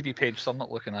got my IMDb page, so I'm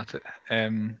not looking at it.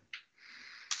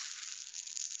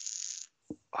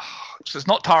 So it's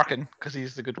not Tarkin because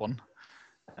he's the good one.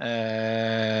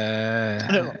 I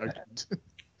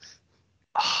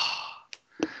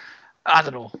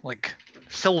don't know, like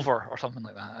Silver or something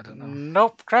like that. I don't know.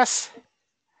 Nope, Chris.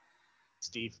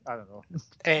 Steve, I don't know.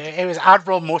 It was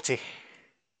Admiral Moti.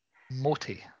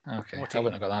 Moti. Okay, Moti. I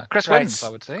wouldn't have got that. Chris wins, I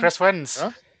would say. Chris wins.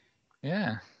 Huh?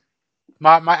 Yeah.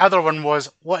 My other one was,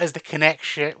 what is the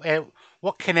connection?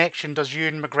 What connection does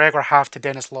Ewan McGregor have to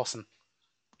Dennis Lawson?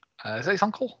 Is that his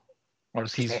uncle? Or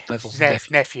is he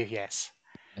nephew? Yes.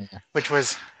 Yeah. Which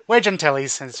was Wedge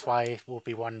Antilles, hence why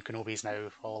Obi-Wan Kenobi's now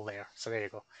all there. So there you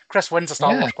go. Chris wins the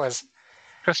Star Wars quiz.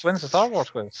 Chris wins the Star Wars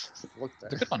quiz. It's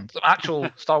a good one. Some actual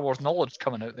Star Wars knowledge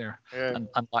coming out there, and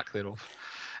lack thereof.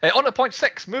 On to point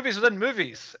 6, movies within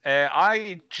movies.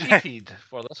 I cheated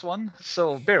for this one,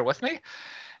 so bear with me.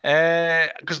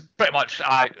 Because pretty much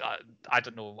I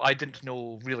don't know. I didn't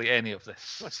know really any of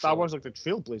this. Star Wars like the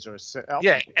Trailblazers.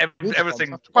 Yeah,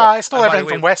 everything. Well, it's still everything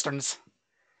from westerns.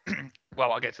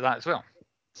 Well, I'll get to that as well.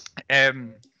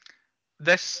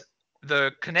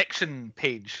 The connection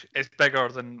page is bigger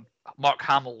than Mark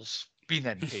Hamill's Bean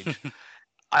End page.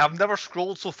 I have never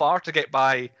scrolled so far to get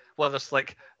by whether it's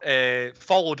like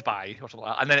followed by or something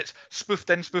like that, and then it's spoofed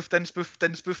in. Like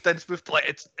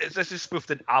this is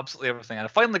spoofed in absolutely everything. And I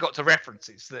finally got to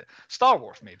references that Star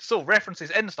Wars made. So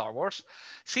references in Star Wars.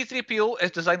 C-3PO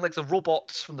is designed like the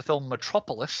robots from the film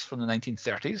Metropolis from the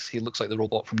 1930s. He looks like the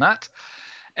robot from that.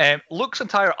 Luke's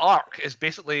entire arc is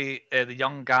basically the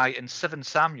young guy in Seven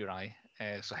Samurai.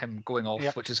 So him going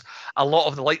off, which is a lot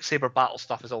of the lightsaber battle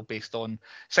stuff is all based on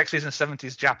 60s and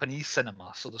 70s Japanese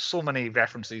cinema. So there's so many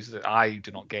references that I do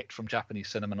not get from Japanese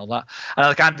cinema and all that. And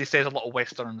like Andy says, a lot of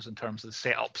westerns in terms of the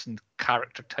setups and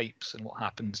character types and what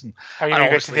happens. And are you going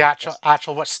to go to the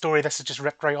actual what story this is just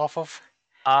ripped right off of?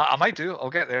 I might do. I'll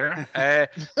get there.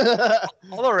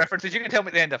 Other references, you can tell me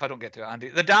at the end if I don't get to it, Andy.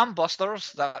 The Dam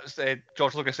Busters, that's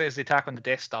George Lucas says the attack on the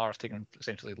Death Star is taken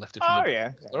essentially lifted from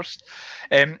the Busters.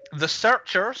 The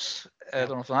Searchers, I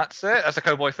don't know if that's it. That's a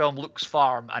cowboy film, Luke's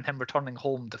farm, and him returning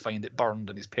home to find it burned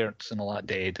and his parents and all that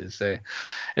dead is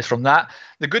from that.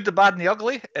 The Good, the Bad, and the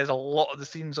Ugly is a lot of the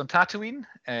scenes on Tatooine,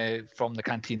 from the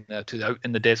cantina to out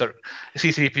in the desert.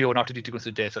 C-3PO and R2-D2 go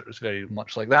through the desert is very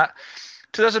much like that.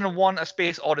 2001, A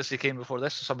Space Odyssey came before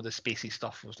this, so some of the spacey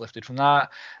stuff was lifted from that.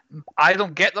 I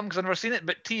don't get them because I've never seen it,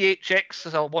 but THX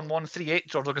is a 1138,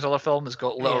 George Lucas' other film, has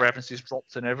got little references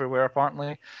dropped in everywhere,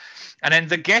 apparently. And then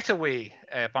The Getaway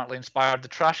apparently inspired the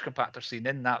trash compactor scene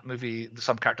in that movie.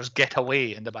 Some characters get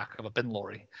away in the back of a bin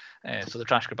lorry. So the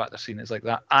trash compactor scene is like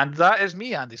that. And that is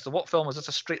me, Andy. So what film is this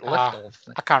a straight lift of?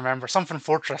 I can't remember. Something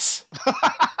Fortress.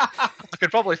 I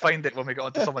could probably find it when we got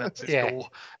onto someone else's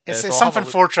goal. It's Something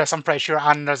Fortress, I'm pretty sure.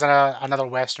 And there's another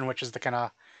Western, which is the kind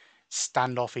of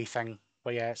standoffy thing.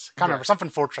 But yeah, can't remember. Something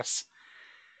Fortress.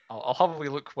 I'll have a wee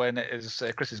look when it is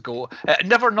Chris's goal.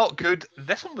 Never Not Good.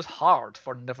 This one was hard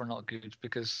for Never Not Good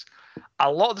because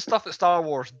a lot of the stuff that Star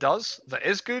Wars does that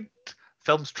is good,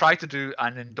 films try to do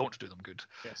and then don't do them good.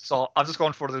 Yes. So I've just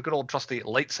gone for the good old trusty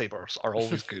lightsabers are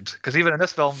always good because even in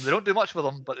this film they don't do much with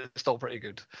them, but it's still pretty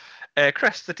good.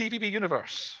 Chris, the TPB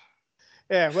universe.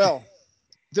 Yeah, well,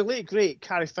 the late great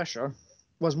Carrie Fisher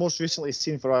was most recently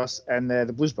seen for us in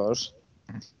the Blues Brothers.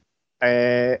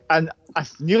 And I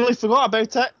nearly forgot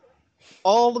about it.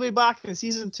 All the way back in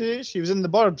season 2, she was in The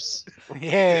Burbs.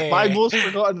 Yeah. My most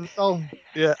forgotten film.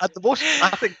 Yeah, at the most, I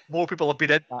think more people have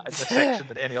been in that in this section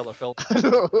than any other film.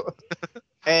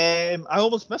 I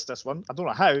almost missed this one. I don't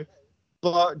know how.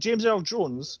 But James Earl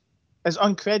Jones is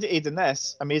uncredited in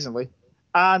this, amazingly.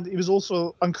 And he was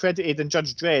also uncredited in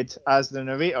Judge Dredd as the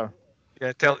narrator.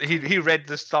 Yeah, he read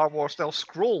the Star Wars style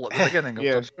scroll at the beginning of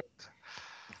Judge Dredd.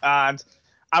 And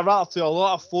I rattled to a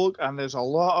lot of folk, and there's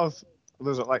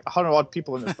like 100 odd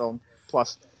people in the film.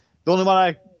 Plus, the only one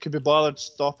I could be bothered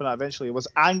stopping at eventually was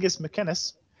Angus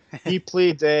McInnes. He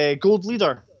played Gold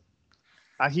Leader,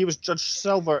 and he was Judge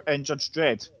Silver in Judge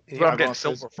Dredd. Where I'm getting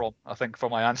Silver from, I think, for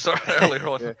my answer earlier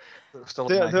on. Yeah.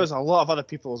 There's a lot of other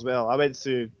people as well. I went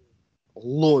through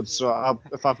loads, so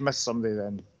if I've missed somebody,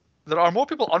 then there are more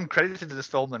people uncredited in this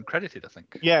film than credited, I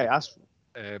think. Yeah, that's.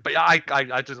 But yeah,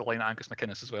 I drew the line at Angus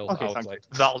McInnes as well. Okay, I was like,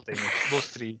 that'll do me. Those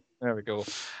three. There we go.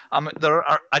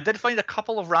 I did find a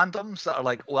couple of randoms that are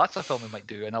like, oh, that's a film we might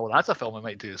do, and oh, that's a film we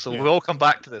might do. So we'll all come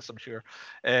back to this, I'm sure.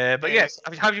 But yes,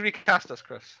 have you recast this,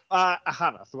 Chris? I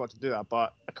haven't. I forgot to do that,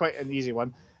 but quite an easy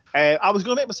one. I was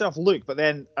going to make myself Luke, but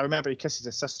then I remember he kisses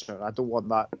his sister. I don't want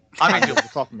that. I mean, on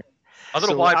top of me. I don't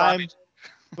know why, but I'm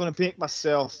going to make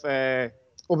myself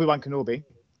Obi-Wan Kenobi.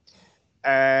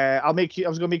 I was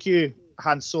going to make you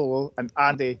Han Solo and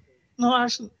Andy. No,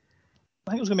 actually,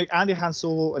 I think I was going to make Andy Han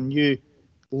Solo and you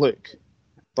Luke.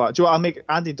 But do you know what? I'll make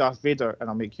Andy Darth Vader and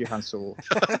I'll make you Han Solo.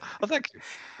 Well, thank you.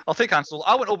 I'll take Han Solo.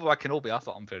 I went Obi-Wan Kenobi. I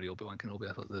thought I'm very Obi-Wan Kenobi.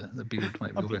 I thought the beard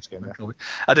might be Obi-Wan Kenobi.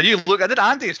 And then you look, I did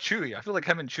Andy as Chewie. I feel like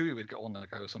him and Chewie would get on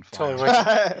like a house on fire. Totally.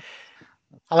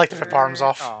 I like to rip arms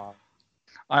off.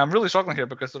 I am really struggling here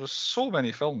because there are so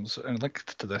many films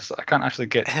linked to this that I can't actually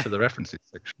get to the references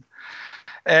section.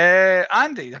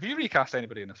 Andy, have you recast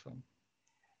anybody in this film?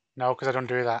 No, because I don't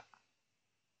do that.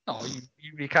 No,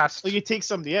 you recast. Well, you take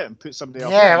somebody out and put somebody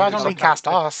else. Yeah, well, I don't recast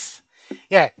us.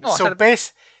 Yeah, no, so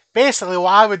basically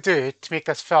what I would do to make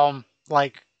this film,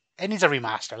 like, it needs a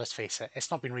remaster, let's face it.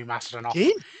 It's not been remastered enough.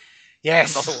 Again?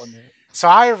 Yes. So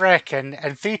I reckon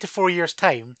in 3 to 4 years'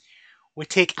 time, we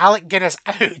take Alec Guinness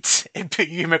out and put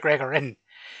Ewan McGregor in.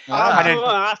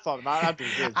 I thought that'd be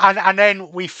good. And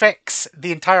then we fix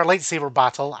the entire lightsaber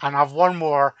battle and have one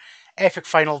more epic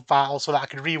final battle so that I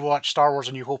can rewatch Star Wars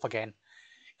A New Hope again.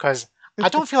 Because I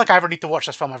don't feel like I ever need to watch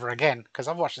this film ever again, because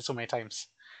I've watched it so many times.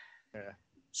 Yeah.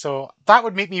 So that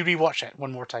would make me rewatch it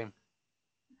one more time.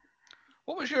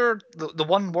 What was the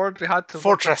one word we had to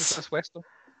Fortress. This Western?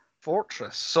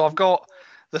 Fortress. So I've got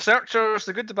The Searchers,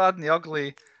 The Good, the Bad, and the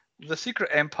Ugly, The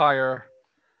Secret Empire,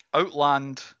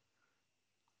 Outland,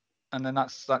 and then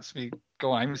that's me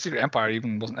going. I mean, Secret Empire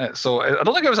even wasn't it. So I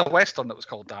don't think it was a Western that was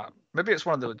called that. Maybe it's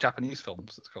one of the Japanese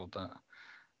films that's called that.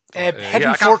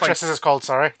 Hidden Fortress is called,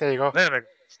 sorry. There you go. There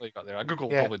you go. There. Google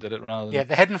probably did it rather than... Yeah,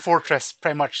 the Hidden Fortress,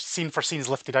 pretty much scene for scene is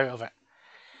lifted out of it.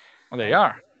 Well, there you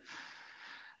are.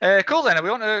 Cool then. Are we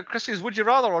on to Chris's Would You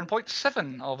Rather on point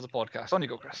 7 of the podcast? On you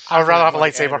go, Chris. I'd rather have a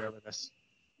lightsaber.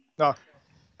 No.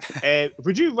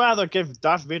 Would you rather give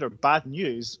Darth Vader bad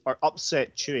news or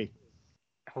upset Chewie?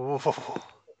 Oh.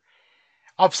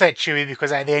 Upset Chewie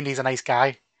because at the end he's a nice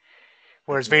guy.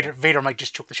 Whereas Vader might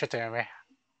just choke the shit out of me.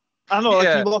 I know,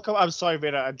 like you walk up, I'm sorry,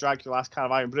 Vader, I drank your last can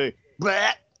of Iron Brew.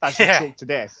 Blech! That's choked to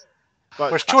death.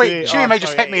 But whereas Chewie might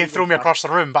just hit me and throw me across the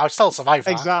room, but I'd still survive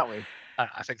that. Exactly.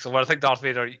 I think so. Well, I think Darth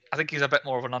Vader, I think he's a bit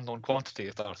more of an unknown quantity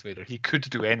of Darth Vader. He could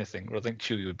do anything, where I think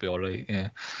Chewie would be alright, yeah.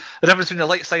 The difference between the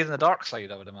light side and the dark side,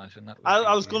 I would imagine.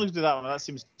 I was going to do that one, that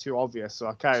seems too obvious, so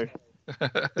I can't.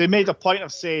 They made a point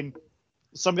of saying,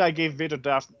 some guy gave Vader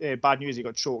bad news, he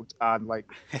got choked, and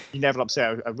he never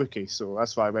upset a Wookiee, so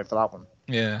that's why I went for that one.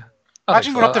 Yeah.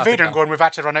 Imagine going up to Vader and going, we've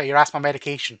had to run out of your asthma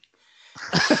medication.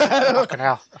 Fucking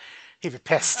hell. He'd be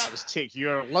pissed. That was take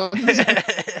your lungs.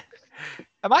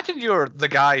 Imagine you're the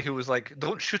guy who was like,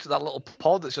 don't shoot at that little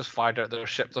pod that's just fired out of their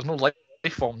ship. There's no life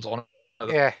forms on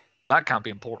it. Yeah. That can't be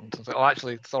important. It's like, oh,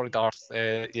 actually, sorry, Darth.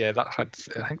 Yeah, that had.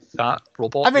 I think that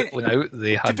robot that went out.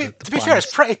 They had. To be fair,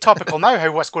 it's pretty topical now. How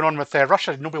what's going on with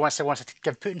Russia? Nobody wants to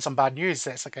give Putin some bad news.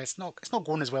 It's like it's not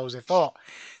going as well as they thought.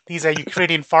 These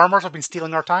Ukrainian farmers have been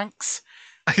stealing our tanks.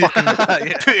 Fucking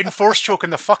Putin force choking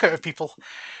the fuck out of people.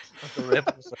 Okay,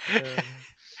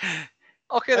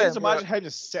 then. Just imagine how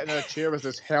just sitting in a chair with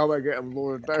his helmet getting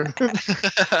lowered down.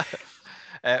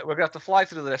 We're going to have to fly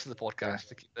through the rest of the podcast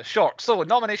to keep this short. So,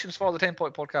 nominations for the 10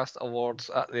 Point Podcast Awards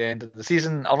at the end of the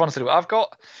season. I'll run through what I've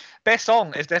got. Best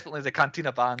song is definitely the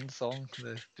Cantina Band song.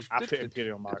 I put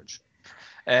Imperial March.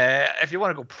 If you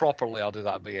want to go properly, I'll do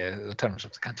that. But yeah, the terms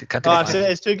of can't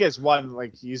it's 2 gets 1.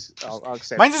 Like I'll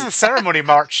accept. Mine's is the ceremony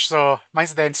march, so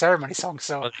mine's the end ceremony song.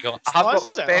 So I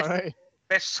have got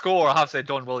best score. I have said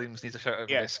Don Williams needs a shout out for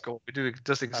best score. It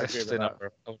does exist in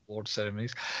our award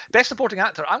ceremonies. Best supporting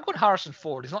actor. I'm going Harrison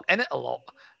Ford. He's not in it a lot.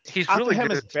 He's really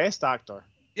good. As best actor.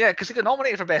 Yeah, because he got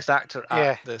nominated for best actor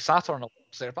at the Saturn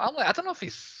Awards there. But I'm like, I don't know if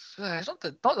he's not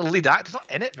the lead actor. He's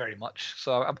not in it very much.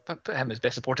 So I put him as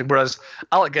best supporting. Whereas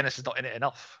Alec Guinness is not in it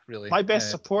enough, really. My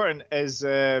best supporting is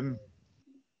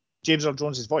James Earl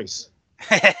Jones' voice.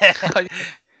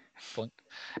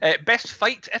 Best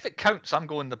fight, if it counts, I'm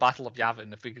going the Battle of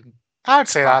Yavin. If we can, I would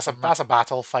say that's a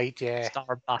battle fight. Yeah,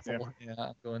 Star battle. Yeah,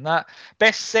 I'm going that.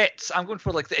 Best sets, I'm going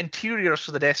for like the interiors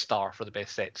for the Death Star for the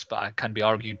best sets, but I can be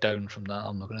argued down from that.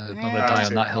 I'm not going to die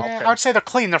on that hill. I would say they're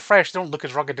clean, they're fresh. They don't look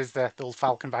as rugged as the old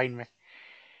Falcon behind me.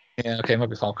 Yeah, okay,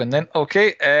 maybe Falcon then.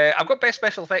 Okay, I've got best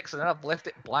special effects and then I've left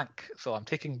it blank, so I'm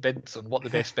taking bids on what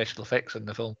the best special effects in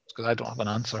the film because I don't have an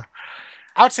answer.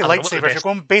 I would say lightsabers. You're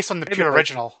going based on the pure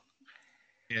original.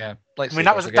 Yeah, I mean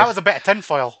that was a bit of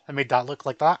tinfoil that made that look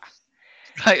like that.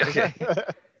 Right. Okay.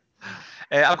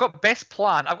 I've got best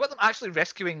plan. I've got them actually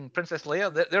rescuing Princess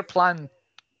Leia. Their plan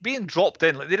being dropped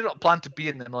in. Like they did not plan to be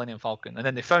in the Millennium Falcon, and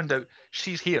then they found out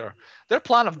she's here. Their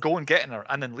plan of going getting her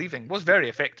and then leaving was very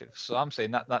effective. So I'm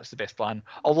saying that's the best plan.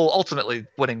 Although ultimately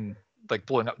winning, like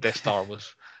blowing up Death Star,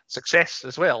 was success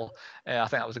as well. I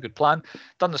think that was a good plan.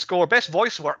 Done the score. Best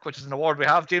voice work, which is an award we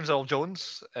have. James Earl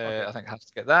Jones, I think has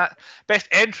to get that. Best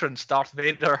entrance, Darth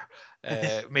Vader.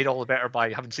 Made all the better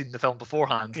by having seen the film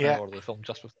beforehand, or the film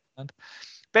just beforehand.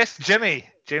 Best Jimmy,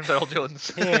 James Earl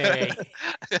Jones. Hey.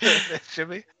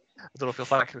 Jimmy. I don't know if you'll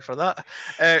thank me for that.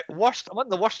 Worst. I'm in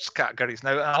the worst categories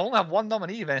now, and I only have one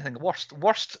nominee of anything.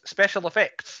 Worst special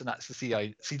effects, and that's the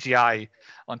CGI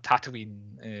on Tatooine,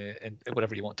 and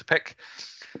whatever you want to pick.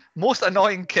 Most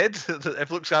annoying kid,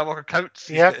 if Luke Skywalker counts.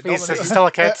 He's still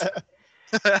a kid.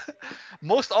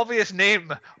 Most obvious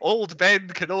name, Old Ben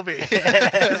Kenobi.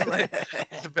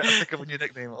 It's a bit sick of a new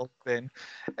nickname, Old Ben.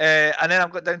 And then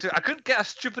I've got down to I couldn't get a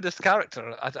stupidest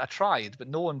character. I tried, but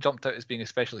no one jumped out as being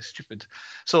especially stupid.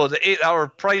 So the 8-hour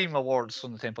Prime Awards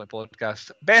from the 10 Point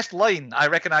Podcast. Best line, I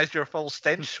recognised your full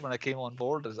stench when I came on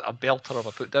board as a belter of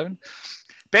a put down.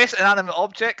 Best inanimate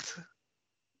object.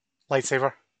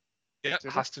 Lightsaber. Yeah,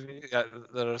 it has to be. Yeah,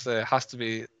 has to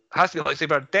be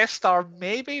lightsaber. Death Star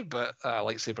maybe, but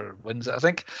lightsaber wins it, I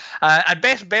think. And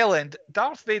best bellend,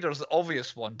 Darth Vader's the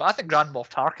obvious one, but I think Grand Moff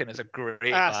Tarkin is a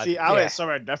great. I went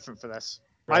somewhere different for this.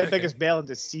 My biggest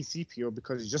bellend is C-3PO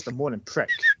because he's just a moaning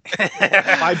prick.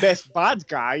 My best bad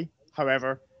guy,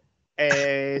 however,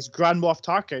 is Grand Moff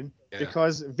Tarkin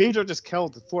because Vader just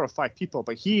killed 4 or 5 people,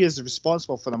 but he is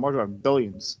responsible for the murder of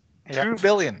billions. 2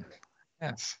 billion.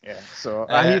 Yes. Yeah. So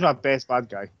he's my best bad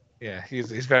guy. Yeah,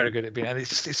 he's very good at being, and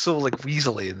he's so like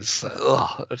weaselly, and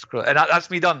it's great. And that's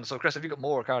me done. So Chris, have you got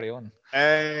more? Carry on.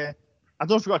 I don't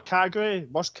know if we got a category.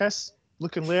 Worst kiss.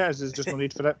 Looking later, there's just no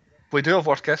need for it. We do have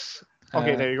worst kiss.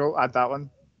 Okay, there you go. Add that one.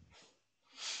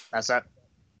 That's it.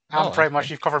 Pretty much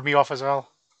you've covered me off as well.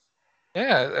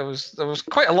 Yeah, there was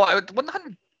quite a lot. It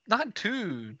wasn't nothing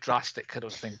too drastic, I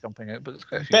don't think, jumping out, but it's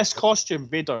quite a few. Best costume,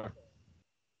 Vader.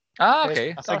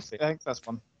 Okay. I think that's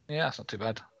one. Yeah, that's not too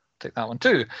bad. Take that one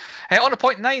too. On to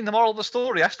point 9, the moral of the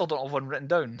story. I still don't have one written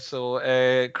down. So,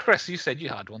 Chris, you said you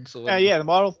had one. So the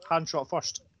moral, hand shot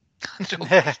first.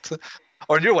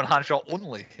 Or in your one, hand shot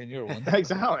only. In your one,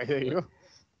 exactly. There you go.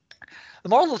 The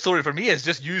moral of the story for me is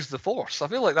just use the Force. I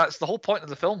feel like that's the whole point of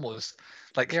the film was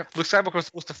like Luke Skywalker was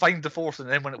supposed to find the Force, and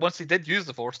then once he did use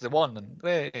the Force, they won, and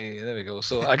hey, there we go.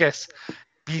 So I guess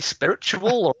be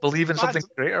spiritual or believe in something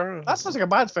greater. That sounds like a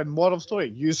bad thing. Moral story: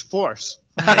 use Force.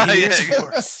 Use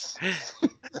Force.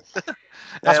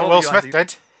 That's what Will Smith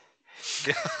did.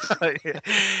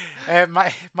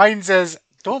 Mine says,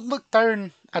 "Don't look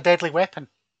down a deadly weapon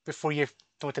before you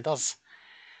know what it does."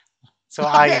 So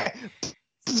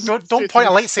don't point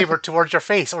a lightsaber towards your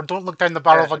face, or don't look down the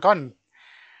barrel of a gun.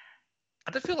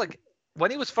 I did feel like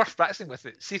when he was first practicing with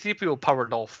it, C-3PO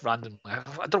powered off randomly. I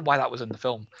don't know why that was in the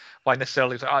film. Why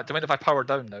necessarily? Do you mind if I power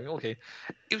down now? Okay.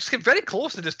 It was very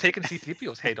close to just taking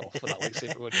C-3PO's head off with that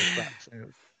lightsaber.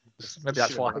 Maybe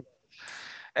that's why.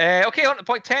 Okay, on to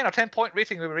point 10, our 10-point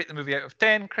rating. We rate the movie out of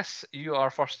 10. Chris, you are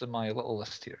first in my little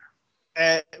list here.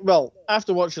 Well,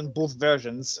 after watching both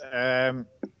versions, the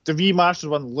remastered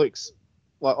one looks,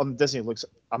 on Disney, looks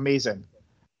amazing.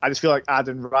 I just feel like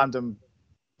adding random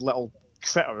little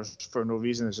critters for no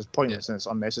reason is just pointless and it's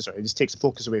unnecessary. It just takes the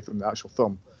focus away from the actual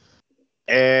film.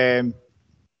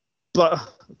 But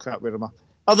crap, where am I?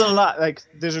 Other than that, like,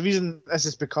 there's a reason this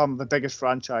has become the biggest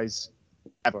franchise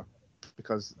ever.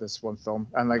 because this one film,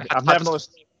 and like I've never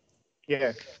noticed.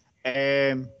 Yeah.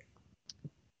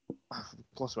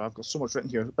 Plus, I've got so much written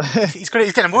here. he's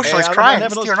getting emotional. He's crying. I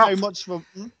never noticed how much of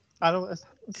a. I don't.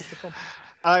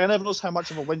 I never noticed how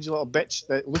much of a whingy little bitch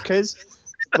that Luke is,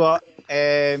 but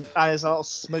and it's a little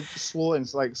slow in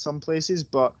like some places,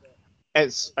 but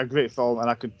it's a great film, and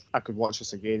I could watch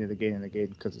this again and again and again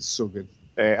because it's so good.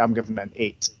 I'm giving it an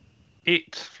 8.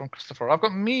 8 from Christopher. I've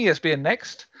got me as being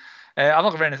next. I'm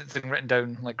not going to have anything written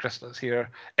down like Chris does here.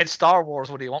 It's Star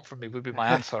Wars. What do you want from me? Would be my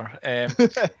answer.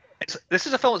 This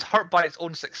is a film that's hurt by its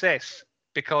own success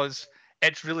because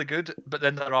it's really good, but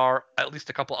then there are at least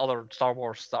a couple other Star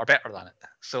Wars that are better than it.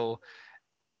 So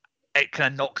it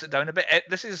kind of knocks it down a bit.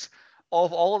 This is,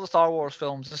 of all of the Star Wars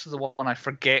films, this is the one I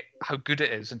forget how good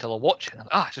it is until I watch it. And I'm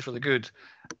like, it's just really good.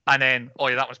 And then, oh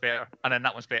yeah, that one's better. And then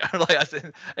that one's better.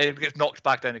 It gets knocked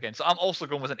back down again. So I'm also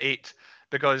going with an 8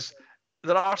 because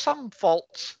there are some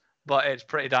faults, but it's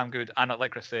pretty damn good. And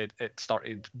like Chris said, it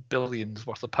started billions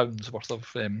worth of pounds worth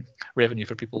of revenue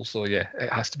for people. So yeah,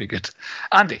 it has to be good.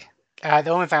 Andy? The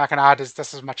only thing I can add is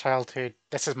this is my childhood.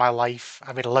 This is my life.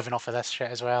 I made a living off of this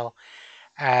shit as well.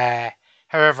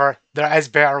 However, there is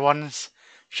better ones.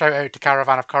 Shout out to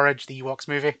Caravan of Courage, the Ewoks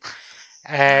movie.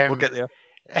 We'll get there.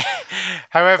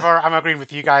 However, I'm agreeing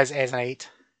with you guys as an 8.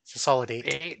 It's a solid 8.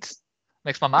 8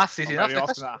 makes my maths easy enough. Very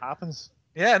often that happens.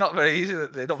 Yeah, not very easy.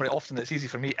 Not very often it's easy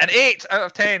for me. An 8 out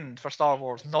of 10 for Star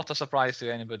Wars. Not a surprise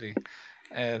to anybody.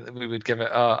 We would give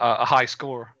it a high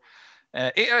score.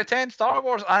 8 out of 10 Star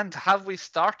Wars. And have we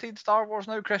started Star Wars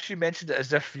now, Chris? You mentioned it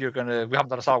as if we haven't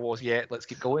done a Star Wars yet. Let's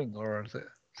keep going, or is it?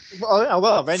 Well, I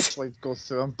will eventually go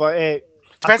through them, but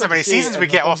depends how many seasons we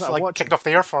get off, kicked off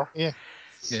the air for. Yeah.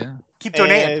 Keep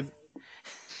donating.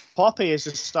 Poppy has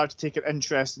just started taking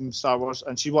interest in Star Wars,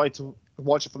 and she wanted to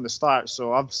watch it from the start,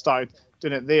 so I've started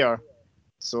doing it there.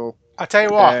 So I'll tell you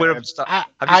what. Where have you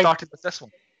started with this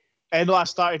one? No, I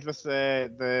started with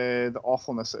the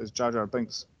awfulness that is Jar Jar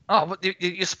Binks. Oh, but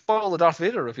you spoil the Darth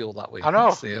Vader reveal that way. I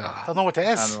know. I don't know what it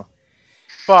is. I know.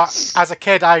 But as a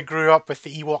kid, I grew up with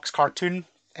the Ewoks cartoon.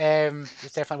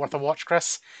 It's definitely worth a watch,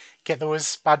 Chris. Get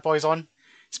those bad boys on,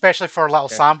 especially for little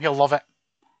Sam. He'll love it.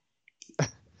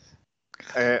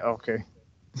 Okay.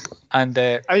 And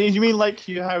you mean like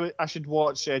how I should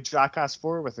watch Jackass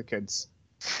 4 with the kids?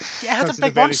 Yeah, it had a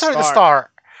big monster at the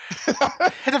start.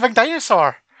 It had a big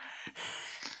dinosaur.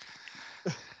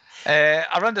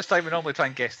 Around this time we normally try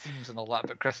and guess themes and all that,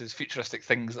 but Chris's futuristic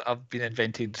things that have been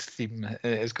invented theme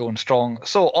is going strong.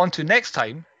 So on to next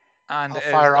time, and it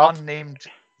is an unnamed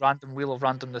random wheel of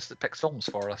randomness that picks films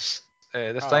for us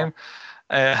this time.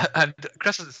 And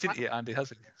Chris hasn't seen it yet, Andy, has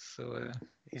he? So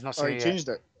he's not seen it yet. Changed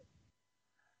it.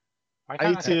 I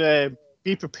need to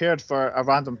be prepared for a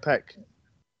random pick.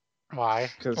 Why?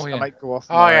 Because I might go off.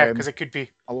 Because it could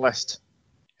be a list.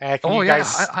 Can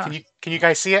you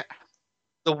guys see it?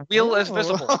 The wheel is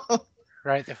visible.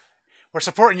 Right. We're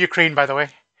supporting Ukraine, by the way.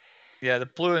 Yeah, the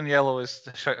blue and yellow is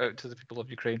the shout out to the people of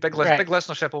Ukraine. Big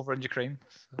listenership over in Ukraine.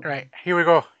 So. Right, here we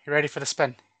go. You ready for the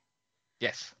spin?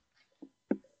 Yes.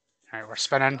 Alright, we're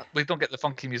spinning. We don't get the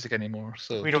funky music anymore,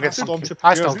 so we don't get funky.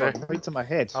 I still do. Right to my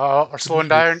head. Oh, we're slowing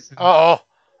down. Oh,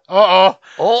 that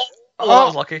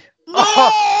was lucky.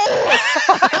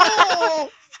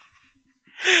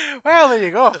 Well, there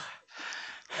you go.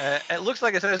 It looks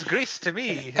like it says Greece to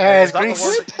me. It's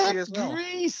Greece.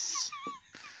 Greece.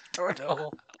 Don't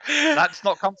know. That's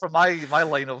not come from my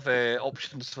line of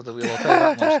options for the wheel. I'll tell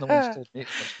you that much. No one's told me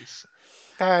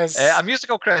it's a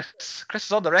musical, Chris. Chris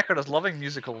is on the record as loving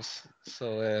musicals.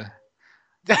 So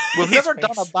we've never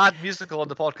done a bad musical on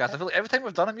the podcast. I feel like every time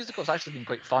we've done a musical, it's actually been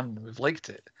quite fun. We've liked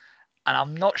it. And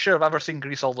I'm not sure I've ever seen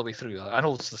Grease all the way through. I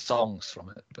know it's the songs from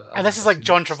it. And this is like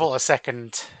John Travolta's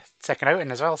second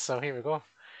outing as well, so here we go.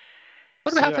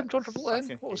 What did we have him, John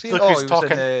Travolta, in? What was he? Look Who's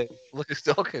Talking. Look Who's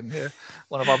Talking, yeah.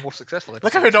 One of our most successful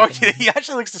episodes. Look how annoyed he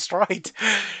actually looks destroyed.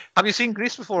 Have you seen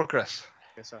Grease before, Chris?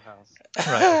 Yes, I have.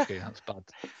 Right, okay, that's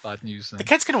bad news then. The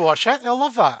kids can watch it, they'll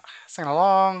love that. Sing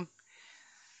along.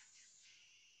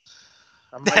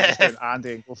 I might just do an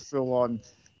Andy and go full on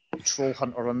troll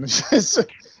hunter on this.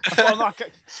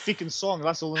 Speaking song,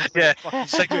 that's the only thing. Yeah,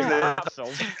 singing that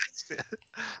film.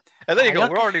 And there you go,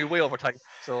 we're already way over time.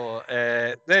 So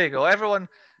there you go, everyone.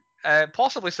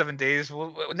 Possibly 7 days.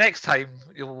 Next time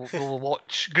we'll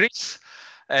watch Grease.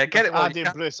 Get it. Andy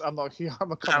and Bruce, I'm not here.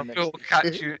 I'm coming. We'll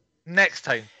catch you next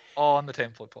time on the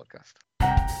Template Podcast.